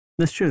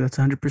 That's true. That's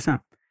 100%.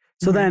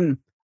 So Mhm.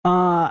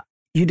 then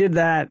you did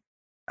that,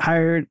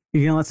 hired,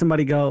 you're going to let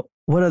somebody go.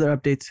 What other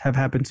updates have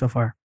happened so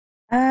far?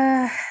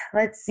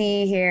 Let's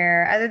see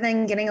here. Other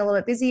than getting a little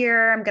bit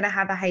busier, I'm going to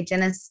have a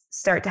hygienist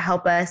start to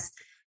help us.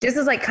 Just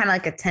as like kind of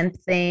like a temp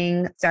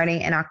thing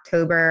starting in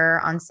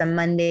October on some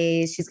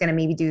Mondays. She's going to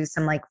maybe do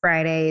some like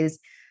Fridays.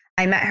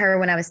 I met her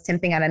when I was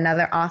temping at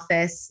another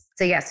office.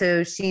 So yeah,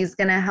 so she's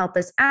going to help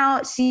us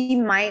out. She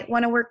might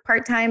want to work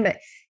part-time, but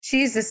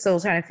she's just still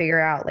trying to figure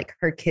out like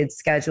her kids'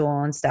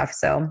 schedule and stuff.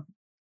 So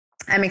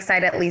I'm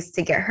excited at least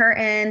to get her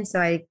in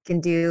so I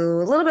can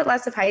do a little bit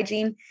less of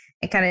hygiene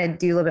and kind of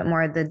do a little bit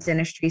more of the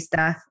dentistry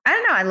stuff. I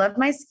don't know. I love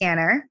my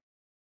scanner.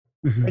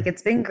 Mhm. Like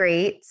it's been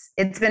great.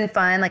 It's been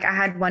fun. Like I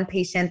had one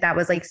patient that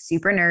was like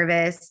super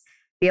nervous,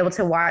 be able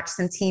to watch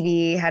some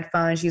TV,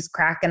 headphones. She was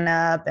cracking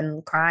up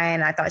and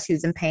crying. I thought she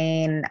was in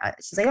pain.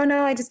 She's like, oh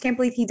no, I just can't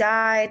believe he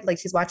died. Like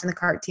she's watching the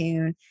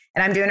cartoon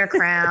and I'm doing her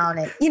crown.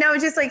 And,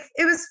 just like,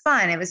 it was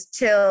fun. It was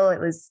chill. It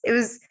was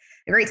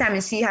a great time.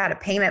 And she had a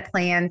payment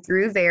plan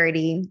through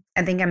Verity.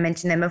 I think I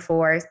mentioned them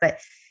before, but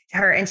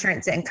her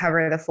insurance didn't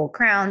cover the full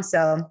crown.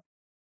 So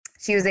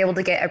she was able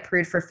to get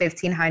approved for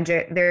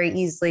 $1,500 very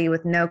easily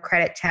with no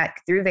credit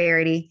check through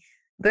Verity.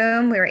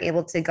 Boom, we were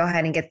able to go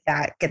ahead and get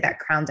that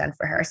crown done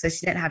for her. So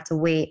she didn't have to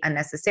wait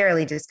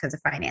unnecessarily just because of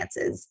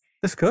finances.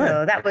 That's good.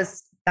 So that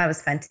was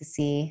fun to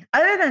see.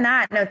 Other than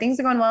that, no, things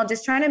are going well.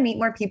 Just trying to meet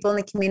more people in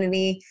the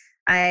community.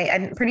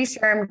 I'm pretty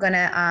sure I'm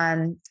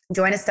gonna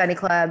join a study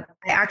club.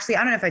 I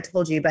don't know if I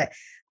told you, but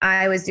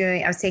I was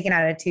taking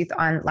out a tooth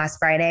on last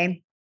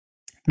Friday.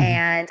 Mm-hmm.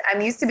 And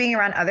I'm used to being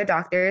around other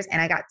doctors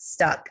and I got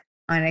stuck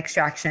on an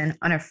extraction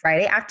on a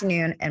Friday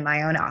afternoon in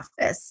my own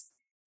office.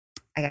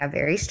 I got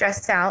very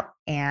stressed out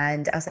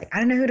and I was like, I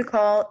don't know who to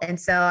call. And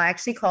so I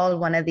actually called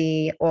one of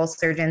the oral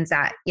surgeons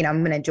that,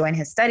 I'm going to join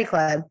his study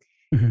club.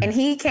 Mm-hmm. And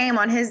he came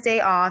on his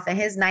day off in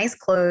his nice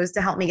clothes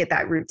to help me get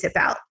that root tip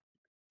out.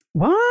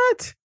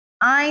 What?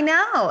 I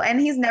know. And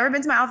he's never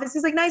been to my office.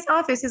 He's like, nice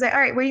office. He's like, all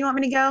right, where do you want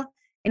me to go?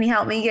 And he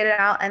helped me get it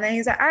out. And then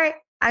he's like, all right,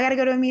 I got to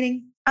go to a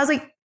meeting. I was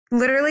like,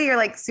 literally, you're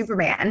like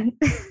Superman.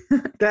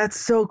 That's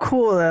so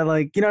cool. That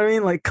like, you know what I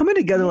mean? Like coming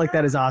together like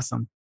that is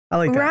awesome. I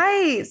like that.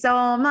 Right. So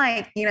I'm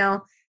like,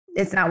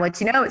 it's not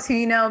what you know, it's who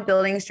you know,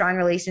 building strong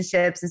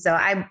relationships. And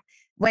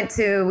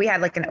so we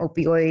had like an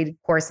opioid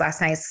course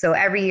last night. So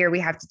every year we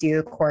have to do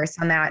a course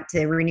on that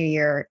to renew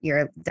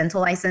your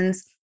dental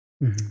license.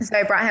 Mm-hmm. So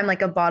I brought him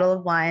like a bottle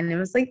of wine and it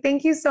was like,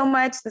 thank you so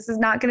much. This is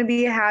not going to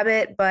be a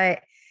habit,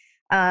 but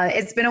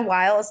it's been a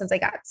while since I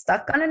got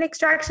stuck on an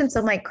extraction. So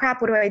I'm like, crap,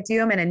 what do I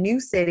do? I'm in a new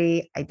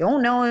city. I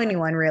don't know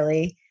anyone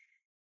really.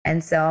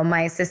 And so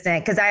my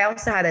assistant, because I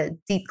also had a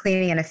deep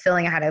cleaning and a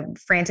filling I had to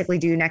frantically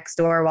do next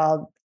door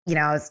while,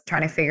 I was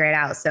trying to figure it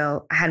out.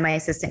 So I had my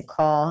assistant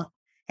call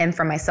him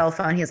from my cell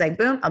phone. He was like,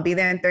 boom, I'll be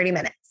there in 30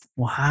 minutes.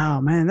 Wow,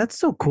 man, that's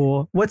so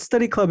cool. What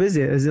study club is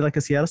it? Is it like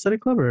a Seattle study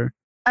club or?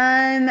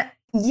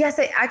 Yes,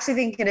 I actually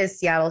think it is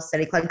Seattle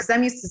Study Club because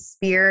I'm used to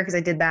Spear because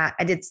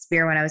I did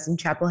Spear when I was in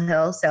Chapel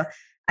Hill. So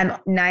I'm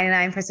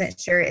 99%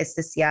 sure it's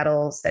the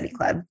Seattle Study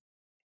Club.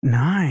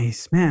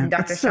 Nice, man. And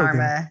Dr.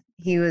 Sharma,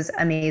 he was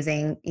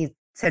amazing. He's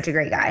such a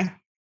great guy.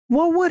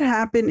 What would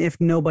happen if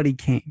nobody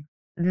came?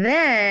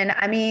 Then,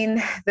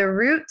 the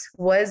route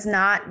was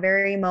not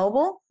very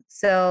mobile.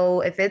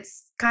 So if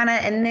it's kind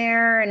of in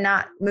there and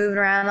not moving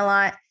around a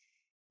lot,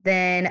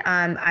 then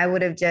I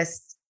would have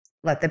just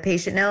let the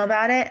patient know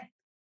about it,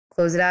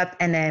 close it up,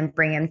 and then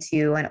bring him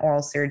to an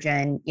oral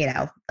surgeon,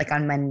 like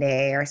on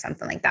Monday or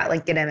something like that,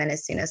 like get him in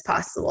as soon as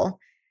possible.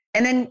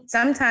 And then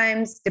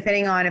sometimes,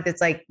 depending on if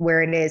it's like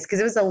where it is, because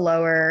it was a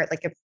lower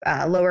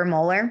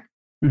molar.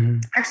 Mm-hmm.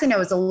 Actually, no, it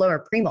was a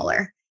lower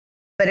premolar.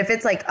 But if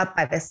it's like up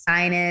by the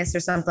sinus or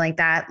something like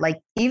that, like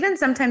even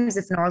sometimes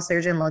if an oral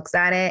surgeon looks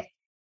at it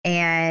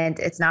and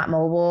it's not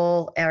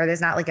mobile, or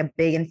there's not like a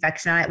big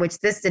infection on it, which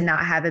this did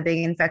not have a big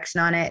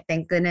infection on it,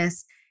 thank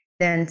goodness,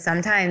 then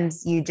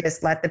sometimes you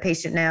just let the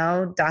patient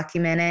know,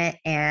 document it,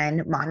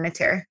 and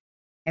monitor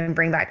and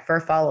bring back for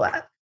a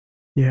follow-up.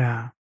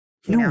 Yeah.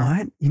 You know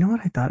what? You know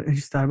what I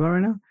just thought about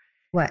right now?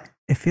 What?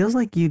 It feels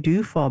like you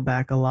do fall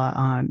back a lot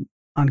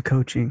on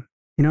coaching.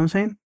 You know what I'm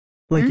saying?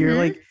 Like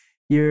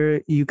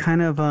you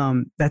kind of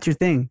that's your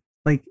thing.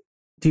 Like,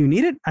 do you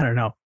need it? I don't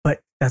know, but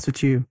that's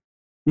what you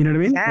know what I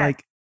mean? Yeah.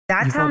 Like,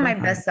 that's how my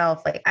best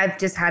self, like I've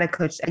just had a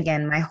coach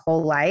again my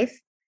whole life.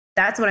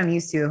 That's what I'm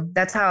used to.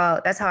 That's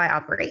how I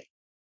operate.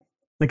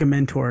 Like a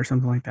mentor or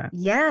something like that.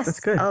 Yes. That's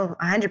good. Oh,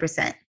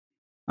 100%.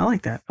 I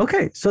like that.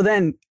 Okay. So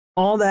then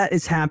all that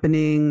is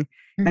happening.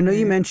 Mm-hmm. I know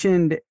you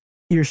mentioned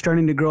you're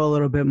starting to grow a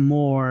little bit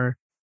more.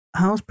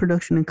 How's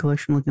production and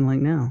collection looking like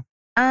now?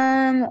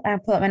 I'll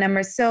pull up my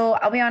numbers. So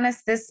I'll be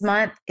honest, this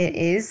month it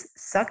is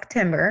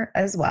September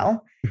as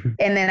well.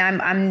 And then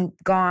I'm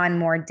gone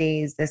more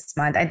days this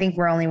month. I think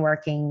we're only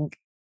working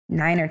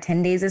 9 or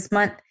 10 days this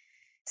month.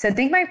 So I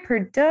think my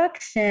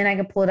production, I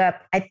can pull it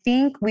up. I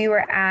think we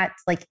were at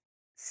like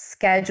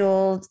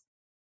scheduled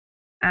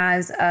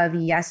as of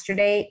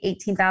yesterday,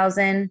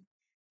 18,000.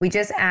 We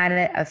just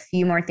added a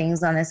few more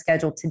things on the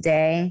schedule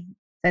today.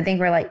 So I think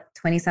we're like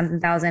 20 something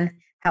thousand.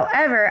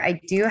 However, I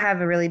do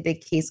have a really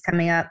big case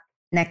coming up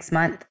next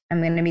month. I'm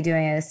going to be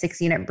doing a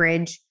 6-unit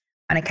bridge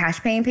on a cash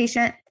paying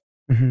patient.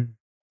 Mm-hmm.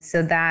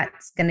 So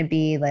that's going to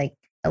be like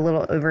a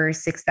little over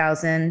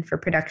 6,000 for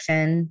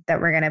production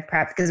that we're going to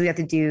prep, because we have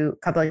to do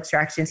a couple of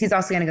extractions. He's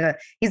also going to go,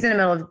 he's in the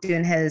middle of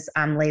doing his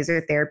laser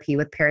therapy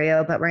with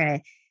perio, but we're going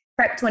to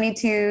prep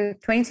 22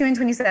 and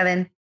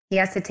 27. He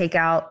has to take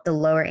out the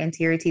lower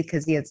anterior teeth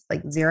because he has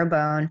like 0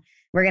 bone.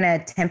 We're going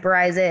to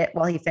temporize it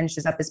while he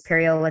finishes up his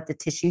perio, let the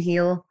tissue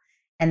heal,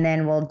 and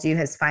then we'll do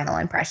his final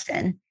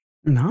impression.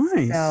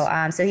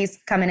 Nice. So he's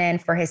coming in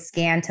for his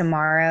scan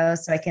tomorrow,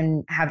 so I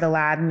can have the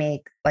lab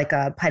make like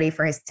a putty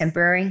for his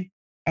temporary.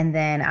 And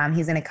then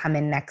he's going to come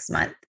in next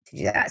month to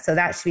do that. So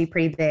that should be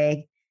pretty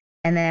big.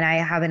 And then I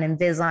have an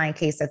Invisalign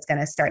case that's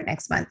going to start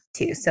next month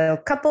too. So a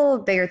couple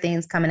of bigger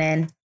things coming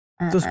in.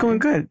 So it's going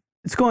good.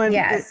 It's going.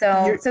 Yeah.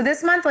 So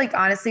this month, like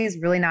honestly, is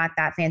really not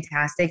that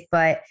fantastic,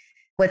 but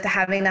with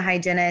having the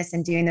hygienist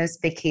and doing those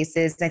big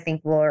cases, I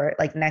think we're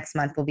like next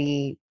month will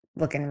be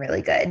looking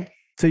really good.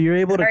 So you're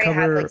able to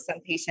cover. I already have like some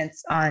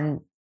patients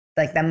on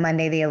like the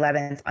Monday, the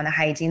 11th on the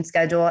hygiene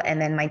schedule.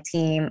 And then my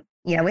team,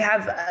 we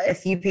have a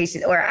few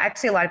patients, or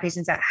actually a lot of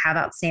patients that have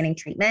outstanding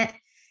treatment.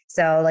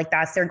 So like,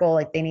 that's their goal.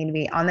 Like they need to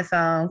be on the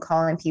phone,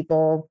 calling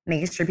people,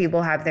 making sure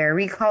people have their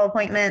recall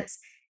appointments,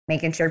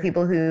 making sure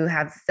people who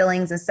have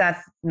fillings and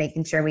stuff,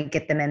 making sure we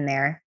get them in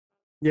there.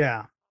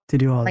 Yeah. To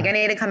do all like that. I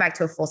need to come back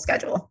to a full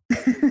schedule.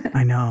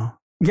 I know.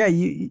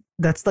 Yeah.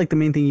 That's like the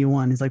main thing you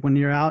want is like when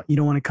you're out, you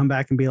don't want to come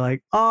back and be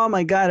like, oh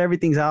my God,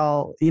 everything's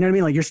out. You know what I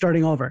mean? Like you're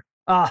starting over.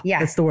 Yeah.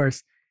 That's the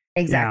worst.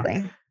 Exactly.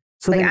 Yeah.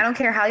 So like, I don't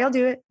care how y'all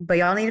do it, but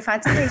y'all need to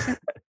find some patients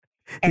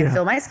and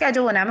fill my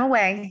schedule when I'm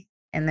away,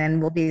 and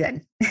then we'll be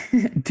good.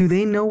 Do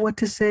they know what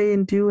to say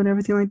and do and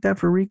everything like that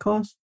for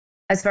recalls?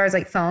 As far as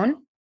like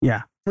phone?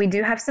 Yeah. We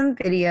do have some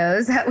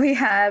videos that we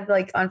have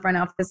like on Front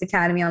Office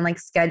Academy on like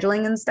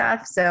scheduling and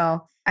stuff.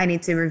 So I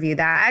need to review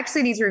that. I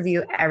actually need to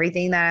review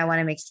everything that I want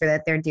to make sure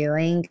that they're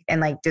doing,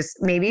 and like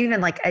just maybe even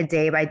like a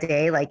day by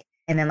day, like,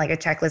 and then like a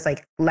checklist,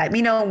 like let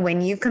me know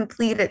when you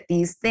completed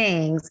these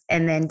things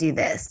and then do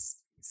this.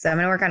 So I'm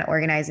going to work on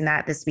organizing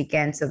that this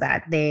weekend so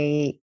that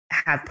they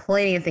have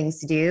plenty of things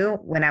to do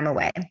when I'm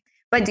away.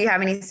 But do you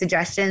have any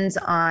suggestions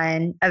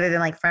on other than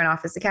like Front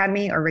Office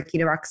Academy or Rookie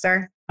to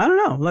Rockstar? I don't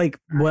know. Like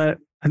what?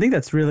 I think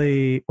that's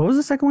really, what was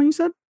the second one you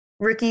said?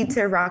 Rookie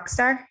to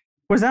Rockstar.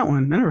 Where's that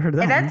one? I never heard of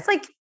that. That's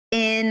like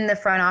in the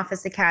Front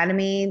Office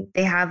Academy.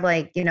 They have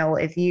like,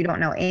 if you don't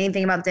know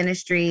anything about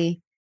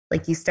dentistry,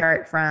 like you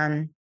start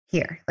from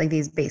here, like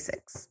these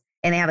basics,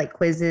 and they have like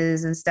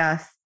quizzes and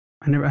stuff.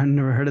 I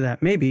never heard of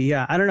that. Maybe.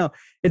 Yeah. I don't know.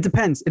 It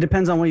depends. It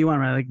depends on what you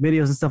want, right? Like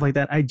videos and stuff like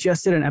that. I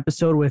just did an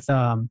episode with,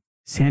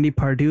 Sandy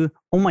Pardue.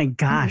 Oh my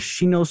gosh.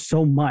 She knows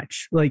so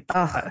much. Like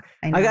I'm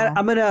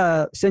going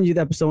to send you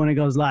the episode when it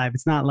goes live.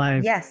 It's not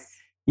live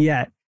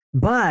yet,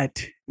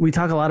 but we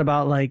talk a lot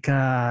about like,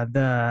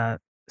 the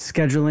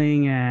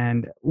scheduling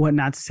and what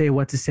not to say,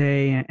 what to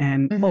say,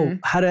 and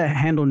how to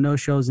handle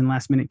no-shows and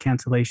last-minute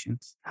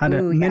cancellations, how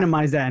to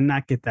minimize that and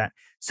not get that.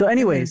 So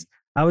anyways,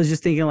 I was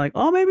just thinking like,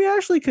 oh, maybe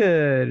Ashley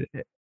could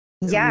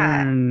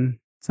learn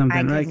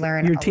something. I could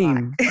learn your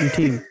team.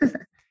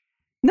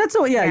 Not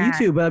so, you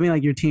too, but I mean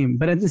like your team.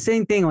 But it's the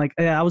same thing. Like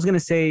I was going to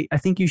say, I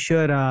think you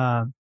should,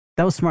 that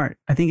was smart.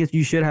 I think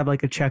you should have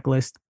like a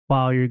checklist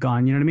while you're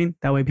gone. You know what I mean?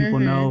 That way people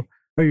know,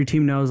 or your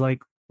team knows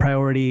like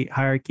priority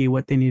hierarchy,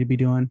 what they need to be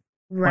doing.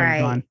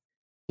 Right.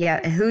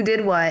 Yeah. Who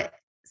did what?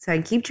 So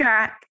I keep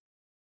track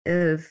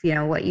of,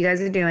 what you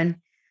guys are doing.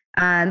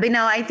 But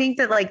no, I think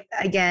that like,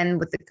 again,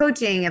 with the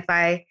coaching, if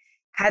I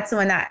had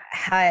someone that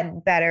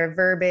had better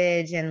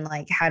verbiage and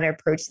like how to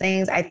approach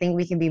things, I think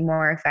we can be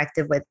more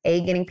effective with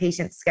A, getting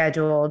patients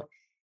scheduled,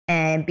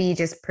 and B,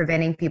 just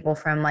preventing people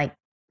from like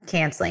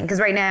canceling. Because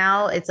right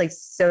now it's like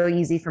so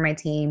easy for my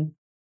team.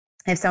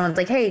 If someone's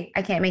like, hey,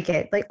 I can't make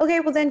it, like, okay,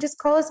 well then just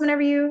call us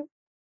whenever you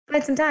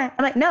find some time.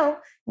 I'm like, no,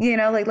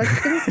 like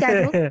let's get it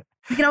scheduled.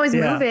 You can always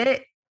move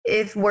it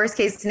if worst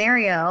case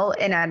scenario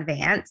in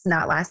advance,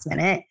 not last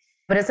minute.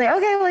 But it's like,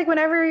 okay, like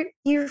whenever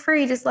you're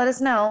free, just let us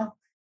know.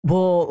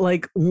 Well,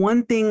 like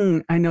one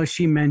thing I know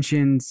she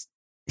mentioned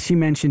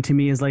to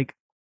me is like,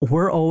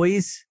 we're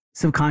always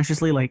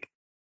subconsciously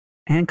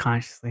and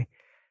consciously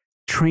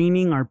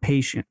training our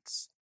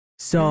patients.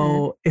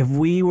 So if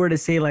we were to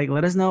say like,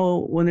 let us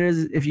know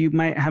if you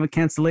might have a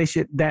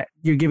cancellation, that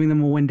you're giving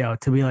them a window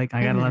to be like,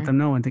 I got to let them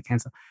know when to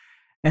cancel.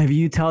 And if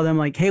you tell them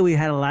like, hey, we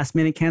had a last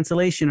minute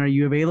cancellation, are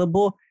you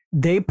available?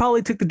 They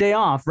probably took the day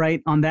off,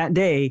 right? On that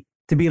day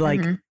to be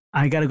like,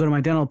 I got to go to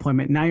my dental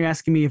appointment. Now you're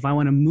asking me if I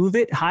want to move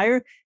it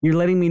higher. You're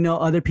letting me know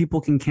other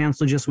people can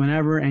cancel just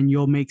whenever and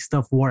you'll make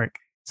stuff work.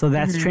 So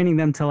that's training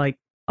them to like,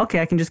 okay,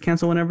 I can just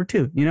cancel whenever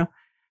too,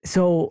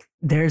 So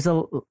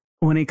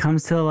when it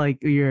comes to like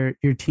your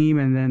team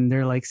and then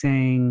they're like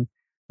saying,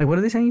 like, what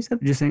are they saying? You said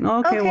just saying, oh,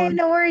 okay, well,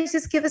 no worries.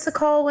 Just give us a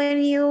call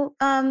when you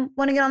want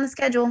to get on the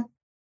schedule.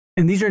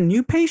 And these are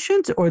new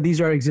patients or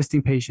these are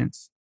existing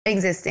patients?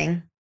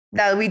 Existing.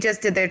 That we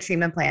just did their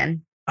treatment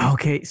plan.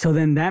 Okay. So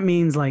then that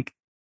means like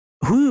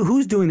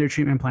who's doing their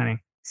treatment planning?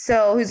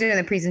 So who's doing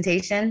the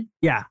presentation?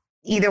 Yeah.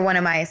 Either one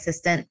of my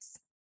assistants.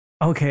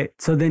 Okay.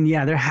 So then,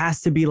 there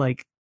has to be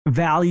like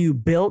value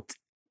built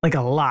like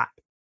a lot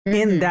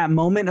in that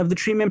moment of the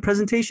treatment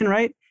presentation,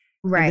 right?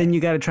 Right. And then you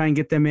got to try and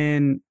get them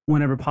in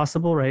whenever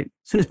possible, right?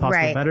 As soon as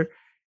possible, better.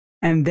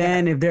 And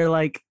then if they're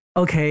like,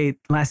 okay,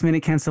 last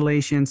minute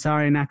cancellation,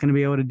 sorry, not going to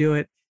be able to do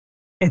it.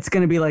 It's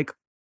going to be like,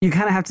 you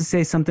kind of have to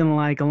say something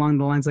like along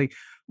the lines, like,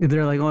 if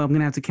they're like, oh, I'm going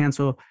to have to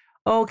cancel.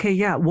 Oh, okay.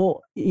 Yeah.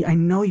 Well, I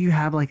know you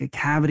have like a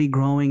cavity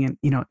growing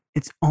and,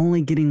 it's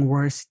only getting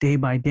worse day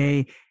by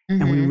day.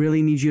 And we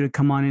really need you to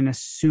come on in as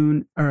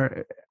soon,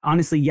 or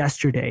honestly,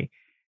 yesterday.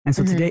 And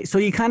so today, so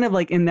you kind of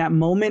like in that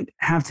moment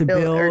have to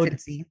build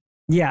urgency.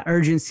 Yeah,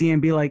 urgency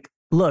and be like,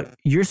 look,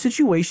 your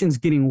situation's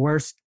getting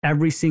worse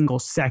every single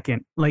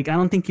second. Like, I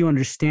don't think you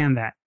understand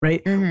that,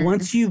 right?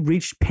 Once you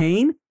reach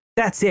pain,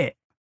 that's it.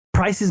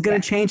 Price is going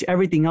to change.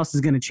 Everything else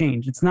is going to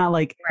change. It's not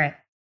like,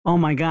 oh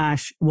my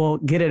gosh, well,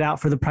 get it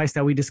out for the price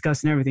that we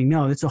discussed and everything.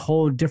 No, it's a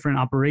whole different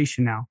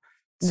operation now.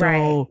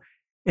 So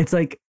it's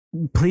like,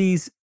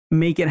 please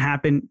make it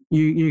happen.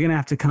 You're going to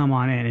have to come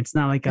on in. It's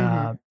not like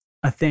a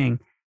thing.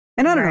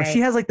 And I don't know,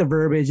 she has like the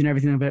verbiage and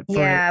everything of it.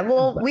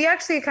 Well, we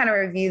actually kind of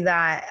reviewed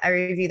that. I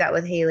reviewed that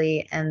with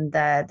Haley and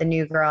the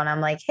new girl. And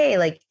I'm like, hey,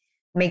 like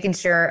making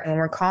sure when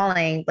we're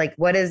calling, like,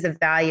 what is the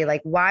value?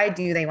 Like, why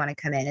do they want to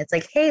come in? It's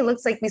like, hey,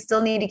 looks like we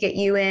still need to get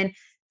you in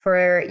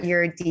for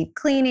your deep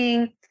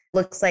cleaning.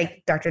 Looks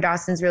like Dr.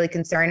 Dawson's really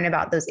concerned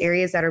about those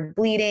areas that are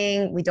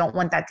bleeding. We don't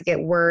want that to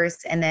get worse.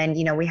 And then,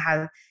 we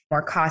have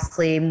more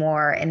costly,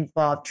 more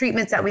involved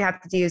treatments that we have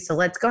to do. So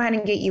let's go ahead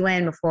and get you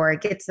in before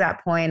it gets to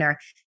that point, or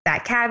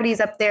that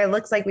cavity's up there.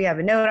 Looks like we have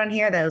a note on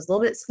here that was a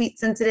little bit sweet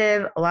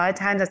sensitive. A lot of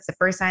times that's the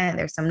first sign that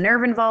there's some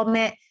nerve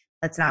involvement.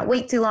 Let's not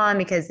wait too long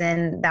because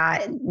then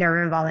that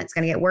nerve involvement is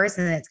going to get worse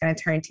and then it's going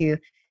to turn to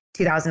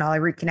 $2,000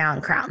 root canal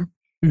and crown.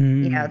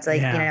 It's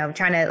like,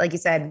 trying to, like you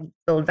said,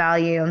 build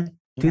value.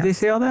 Do they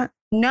say all that?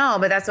 No,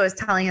 but that's what I was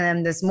telling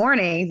them this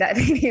morning, that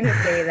they need to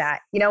say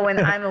that,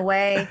 when I'm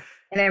away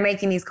and they're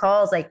making these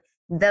calls, like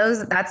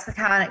that's the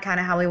kind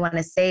of how we want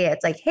to say it.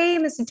 It's like, hey,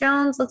 Mr.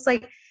 Jones, looks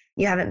like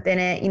you haven't been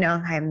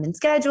haven't been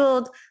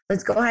scheduled.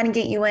 Let's go ahead and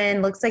get you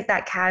in. Looks like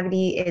that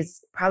cavity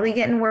is probably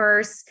getting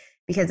worse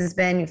because it's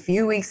been a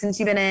few weeks since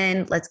you've been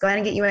in. Let's go ahead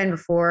and get you in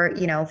before,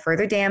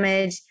 further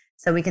damage.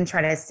 So we can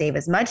try to save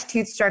as much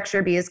tooth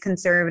structure, be as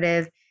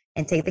conservative,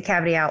 and take the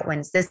cavity out when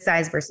it's this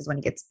size versus when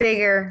it gets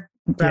bigger.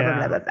 Blah, blah,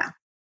 blah, blah, blah.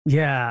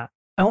 Yeah.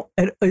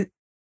 It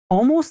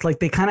almost like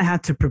they kind of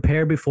have to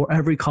prepare before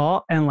every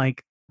call and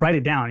like write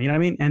it down, you know what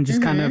I mean? And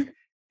just kind of,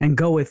 and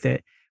go with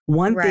it.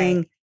 One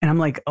thing, and I'm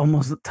like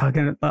almost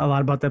talking a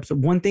lot about the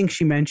episode. One thing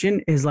she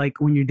mentioned is like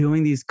when you're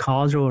doing these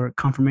calls or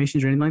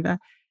confirmations or anything like that,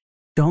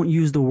 don't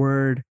use the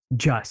word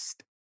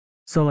just.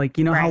 So like,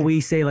 how we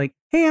say like,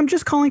 hey, I'm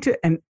just calling to,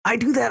 and I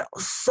do that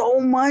so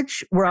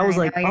much where I was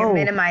like, you're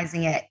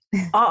minimizing it.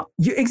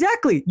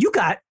 Exactly.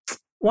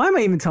 Why am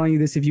I even telling you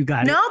this if you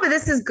got it? No, but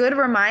this is good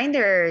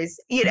reminders,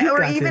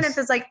 or even if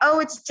it's like, oh,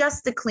 it's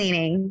just a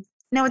cleaning.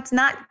 No, it's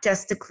not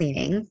just a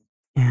cleaning.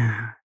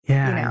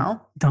 Yeah.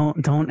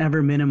 Don't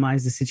ever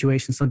minimize the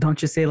situation. So don't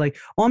just say like,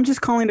 oh, I'm just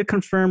calling to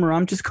confirm, or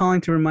I'm just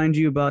calling to remind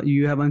you about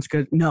you have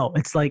unscheduled. No,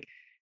 it's like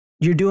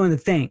you're doing the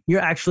thing.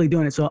 You're actually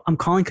doing it. So I'm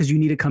calling because you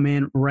need to come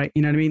in, right?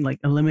 You know what I mean? Like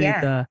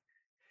eliminate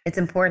it's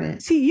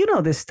important. See,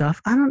 this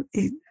stuff. I don't.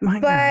 It's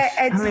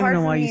hard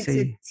for me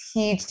to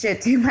teach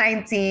it to my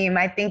team.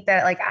 I think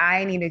that like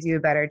I need to do a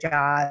better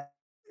job.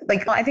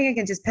 Like, I think I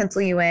can just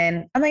pencil you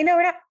in. I'm like, no,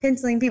 we're not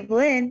penciling people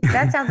in.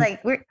 That sounds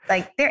like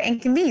they're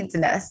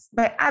inconveniencing us.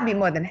 But I'd be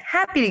more than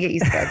happy to get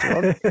you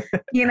scheduled.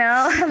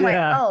 I'm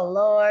like, oh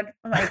Lord.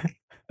 I'm like,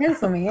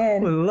 pencil me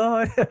in. Oh,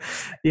 Lord.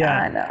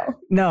 Yeah. I know.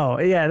 No.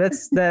 Yeah.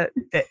 That's that.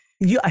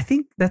 I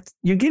think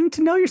you're getting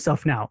to know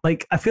yourself now.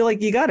 Like, I feel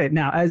like you got it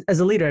now as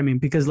a leader. I mean,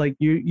 because like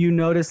you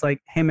notice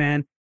like, hey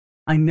man,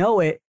 I know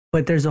it,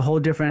 but there's a whole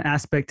different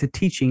aspect to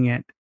teaching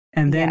it.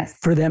 And then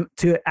for them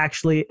to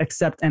actually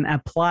accept and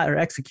apply or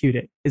execute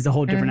it is a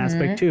whole different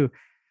aspect too.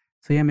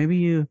 So yeah,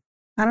 maybe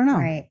I don't know.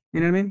 Right. You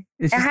know what I mean?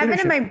 I have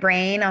it in my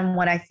brain on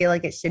what I feel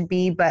like it should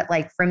be, but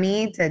like for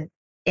me to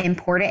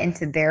import it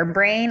into their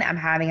brain, I'm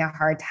having a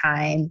hard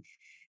time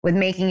with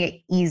making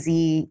it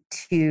easy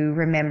to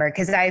remember.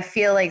 Cause I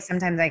feel like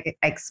sometimes I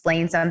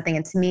explain something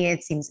and to me,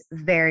 it seems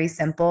very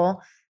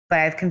simple, but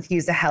I've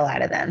confused the hell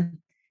out of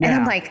them. Yeah. And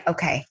I'm like,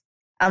 okay.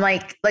 I'm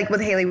like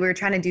with Haley, we were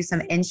trying to do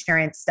some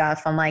insurance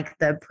stuff on like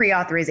the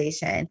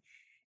pre-authorization.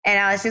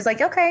 And she was like,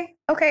 okay.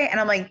 And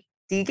I'm like,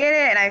 do you get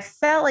it? And I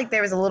felt like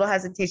there was a little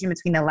hesitation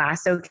between the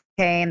last okay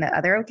and the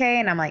other okay.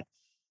 And I'm like,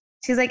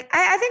 she's like,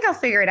 I think I'll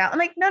figure it out. I'm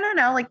like, no.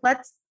 Like,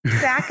 let's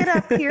back it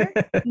up here.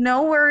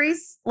 No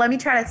worries. Let me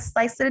try to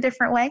slice it a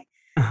different way.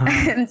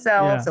 And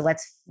so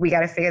we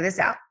got to figure this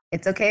out.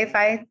 It's okay if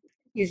I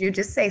usually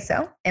just say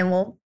so, and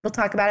we'll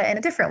talk about it in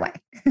a different way.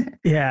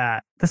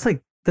 Yeah,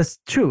 that's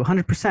true.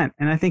 100%.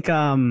 And I think,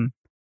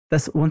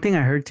 that's one thing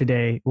I heard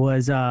today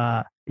was,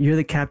 you're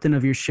the captain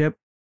of your ship,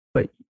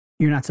 but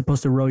you're not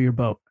supposed to row your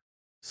boat.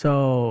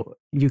 So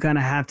you kind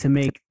of have to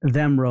make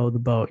them row the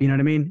boat. You know what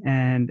I mean?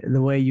 And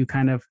the way you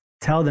kind of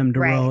tell them to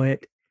row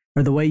it,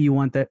 or the way you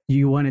want it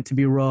to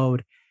be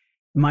rowed,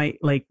 might,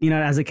 like, you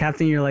know, as a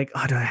captain, you're like,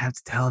 oh, do I have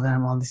to tell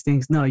them all these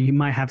things? No, you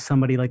might have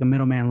somebody like a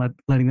middleman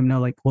letting them know,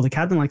 like, well, the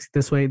captain likes it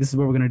this way. This is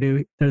what we're going to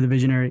do. They're the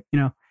visionary, you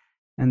know,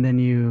 and then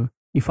you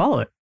follow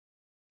it.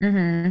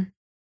 So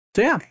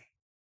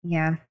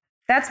yeah,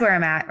 that's where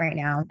I'm at right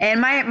now. And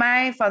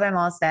my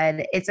father-in-law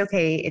said, it's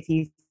okay if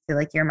you feel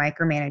like you're a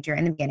micromanager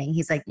in the beginning.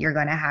 He's like, you're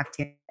going to have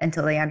to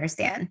until they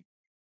understand.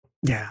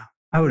 Yeah,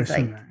 I would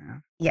assume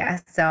that. Yeah.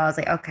 So I was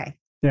like, okay.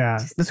 Yeah,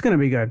 this is going to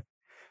be good.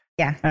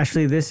 Yeah.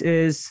 Ashley, this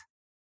is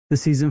the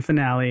season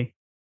finale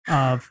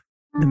of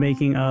the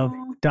making of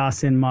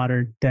Dawson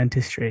Modern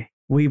Dentistry.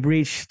 We've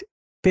reached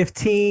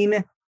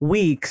 15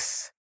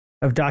 weeks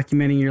of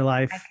documenting your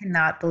life. I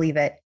cannot believe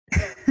it.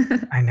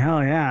 I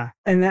know, yeah.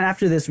 And then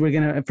after this, we're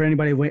going to, for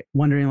anybody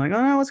wondering like,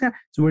 oh no, so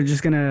we're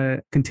just going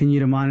to continue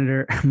to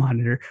monitor.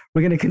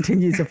 We're going to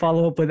continue to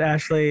follow up with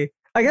Ashley.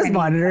 I guess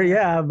monitor,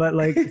 yeah, but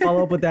like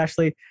follow up with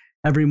Ashley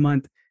every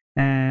month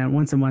and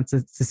once a month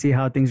to see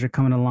how things are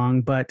coming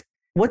along. But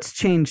what's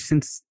changed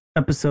since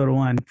episode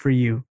 1 for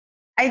you?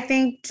 I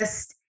think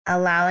just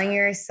allowing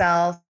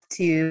yourself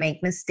to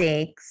make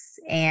mistakes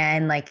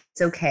and like,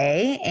 it's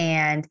okay.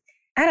 And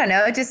I don't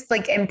know, just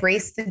like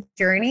embrace the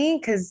journey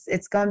because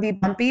it's going to be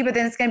bumpy, but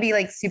then it's going to be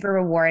like super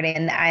rewarding.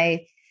 And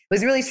I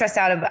was really stressed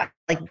out about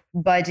like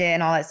budget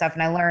and all that stuff.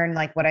 And I learned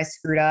like what I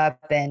screwed up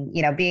and,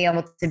 you know, being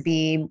able to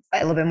be a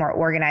little bit more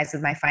organized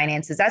with my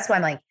finances. That's why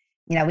I'm like,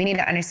 you know, we need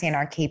to understand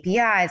our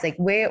KPIs. Like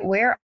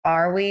where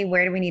are we?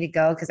 Where do we need to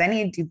go? Because I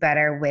need to do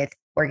better with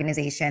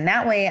organization.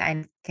 That way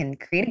I can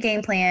create a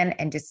game plan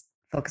and just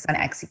focus on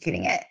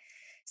executing it.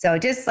 So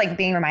just like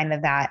being reminded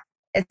of that.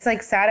 It's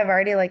like sad I've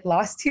already like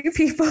lost 2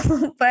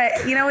 people,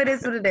 but you know, it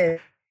is what it is.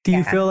 Do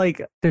you feel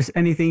like there's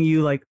anything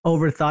you like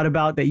overthought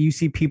about that you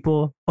see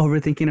people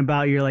overthinking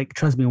about? You're like,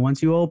 trust me,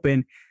 once you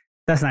open,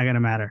 that's not going to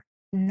matter.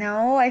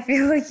 No, I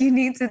feel like you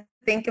need to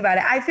think about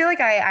it. I feel like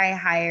I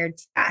hired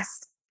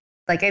fast.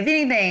 Like if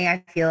anything,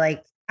 I feel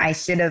like I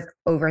should have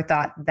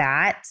overthought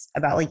that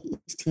about like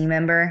each team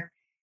member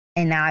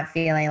and not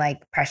feeling like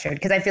pressured.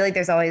 Because I feel like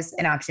there's always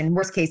an option.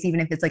 Worst case, even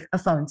if it's like a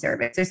phone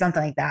service or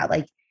something like that,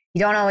 like you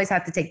don't always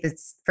have to take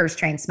this first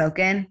train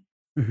smoking.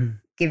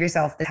 Give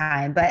yourself the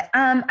time. But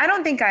I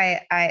don't think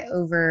I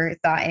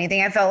overthought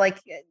anything. I felt like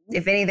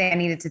if anything, I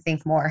needed to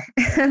think more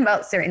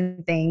about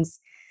certain things,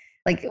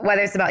 like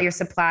whether it's about your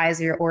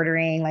supplies or your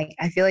ordering. Like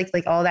I feel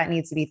like all that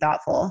needs to be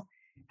thoughtful.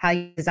 How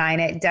you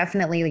design it,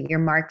 definitely like your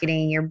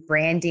marketing, your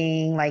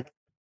branding, like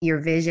your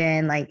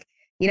vision, like,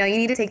 you know, you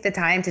need to take the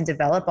time to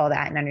develop all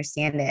that and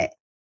understand it.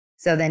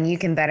 So then you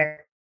can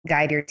better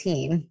guide your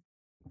team.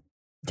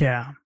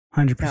 Yeah,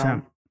 100%.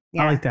 So,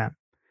 yeah. I like that.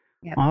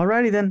 Yep. All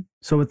righty then.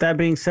 So with that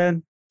being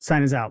said,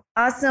 sign us out.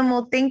 Awesome.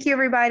 Well, thank you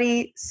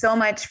everybody so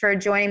much for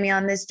joining me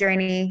on this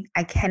journey.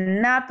 I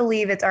cannot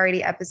believe it's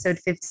already episode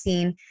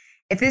 15.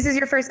 If this is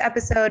your first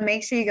episode,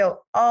 make sure you go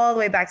all the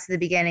way back to the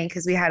beginning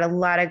because we had a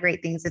lot of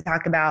great things to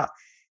talk about.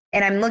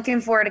 And I'm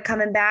looking forward to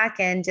coming back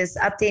and just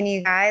updating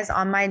you guys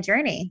on my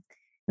journey.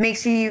 Make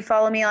sure you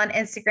follow me on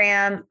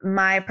Instagram.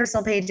 My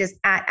personal page is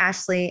at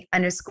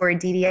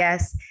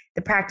Ashley_DDS.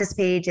 The practice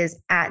page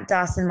is at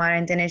Dawson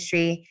Modern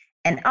Dentistry.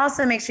 And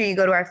also make sure you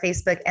go to our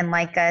Facebook and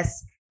like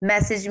us.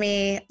 Message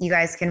me. You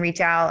guys can reach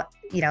out.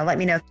 You know, let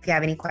me know if you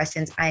have any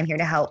questions. I am here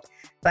to help.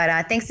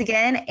 But thanks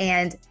again.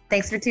 And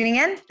thanks for tuning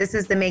in. This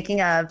is the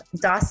making of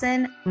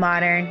Dawson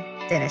Modern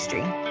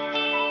Dentistry.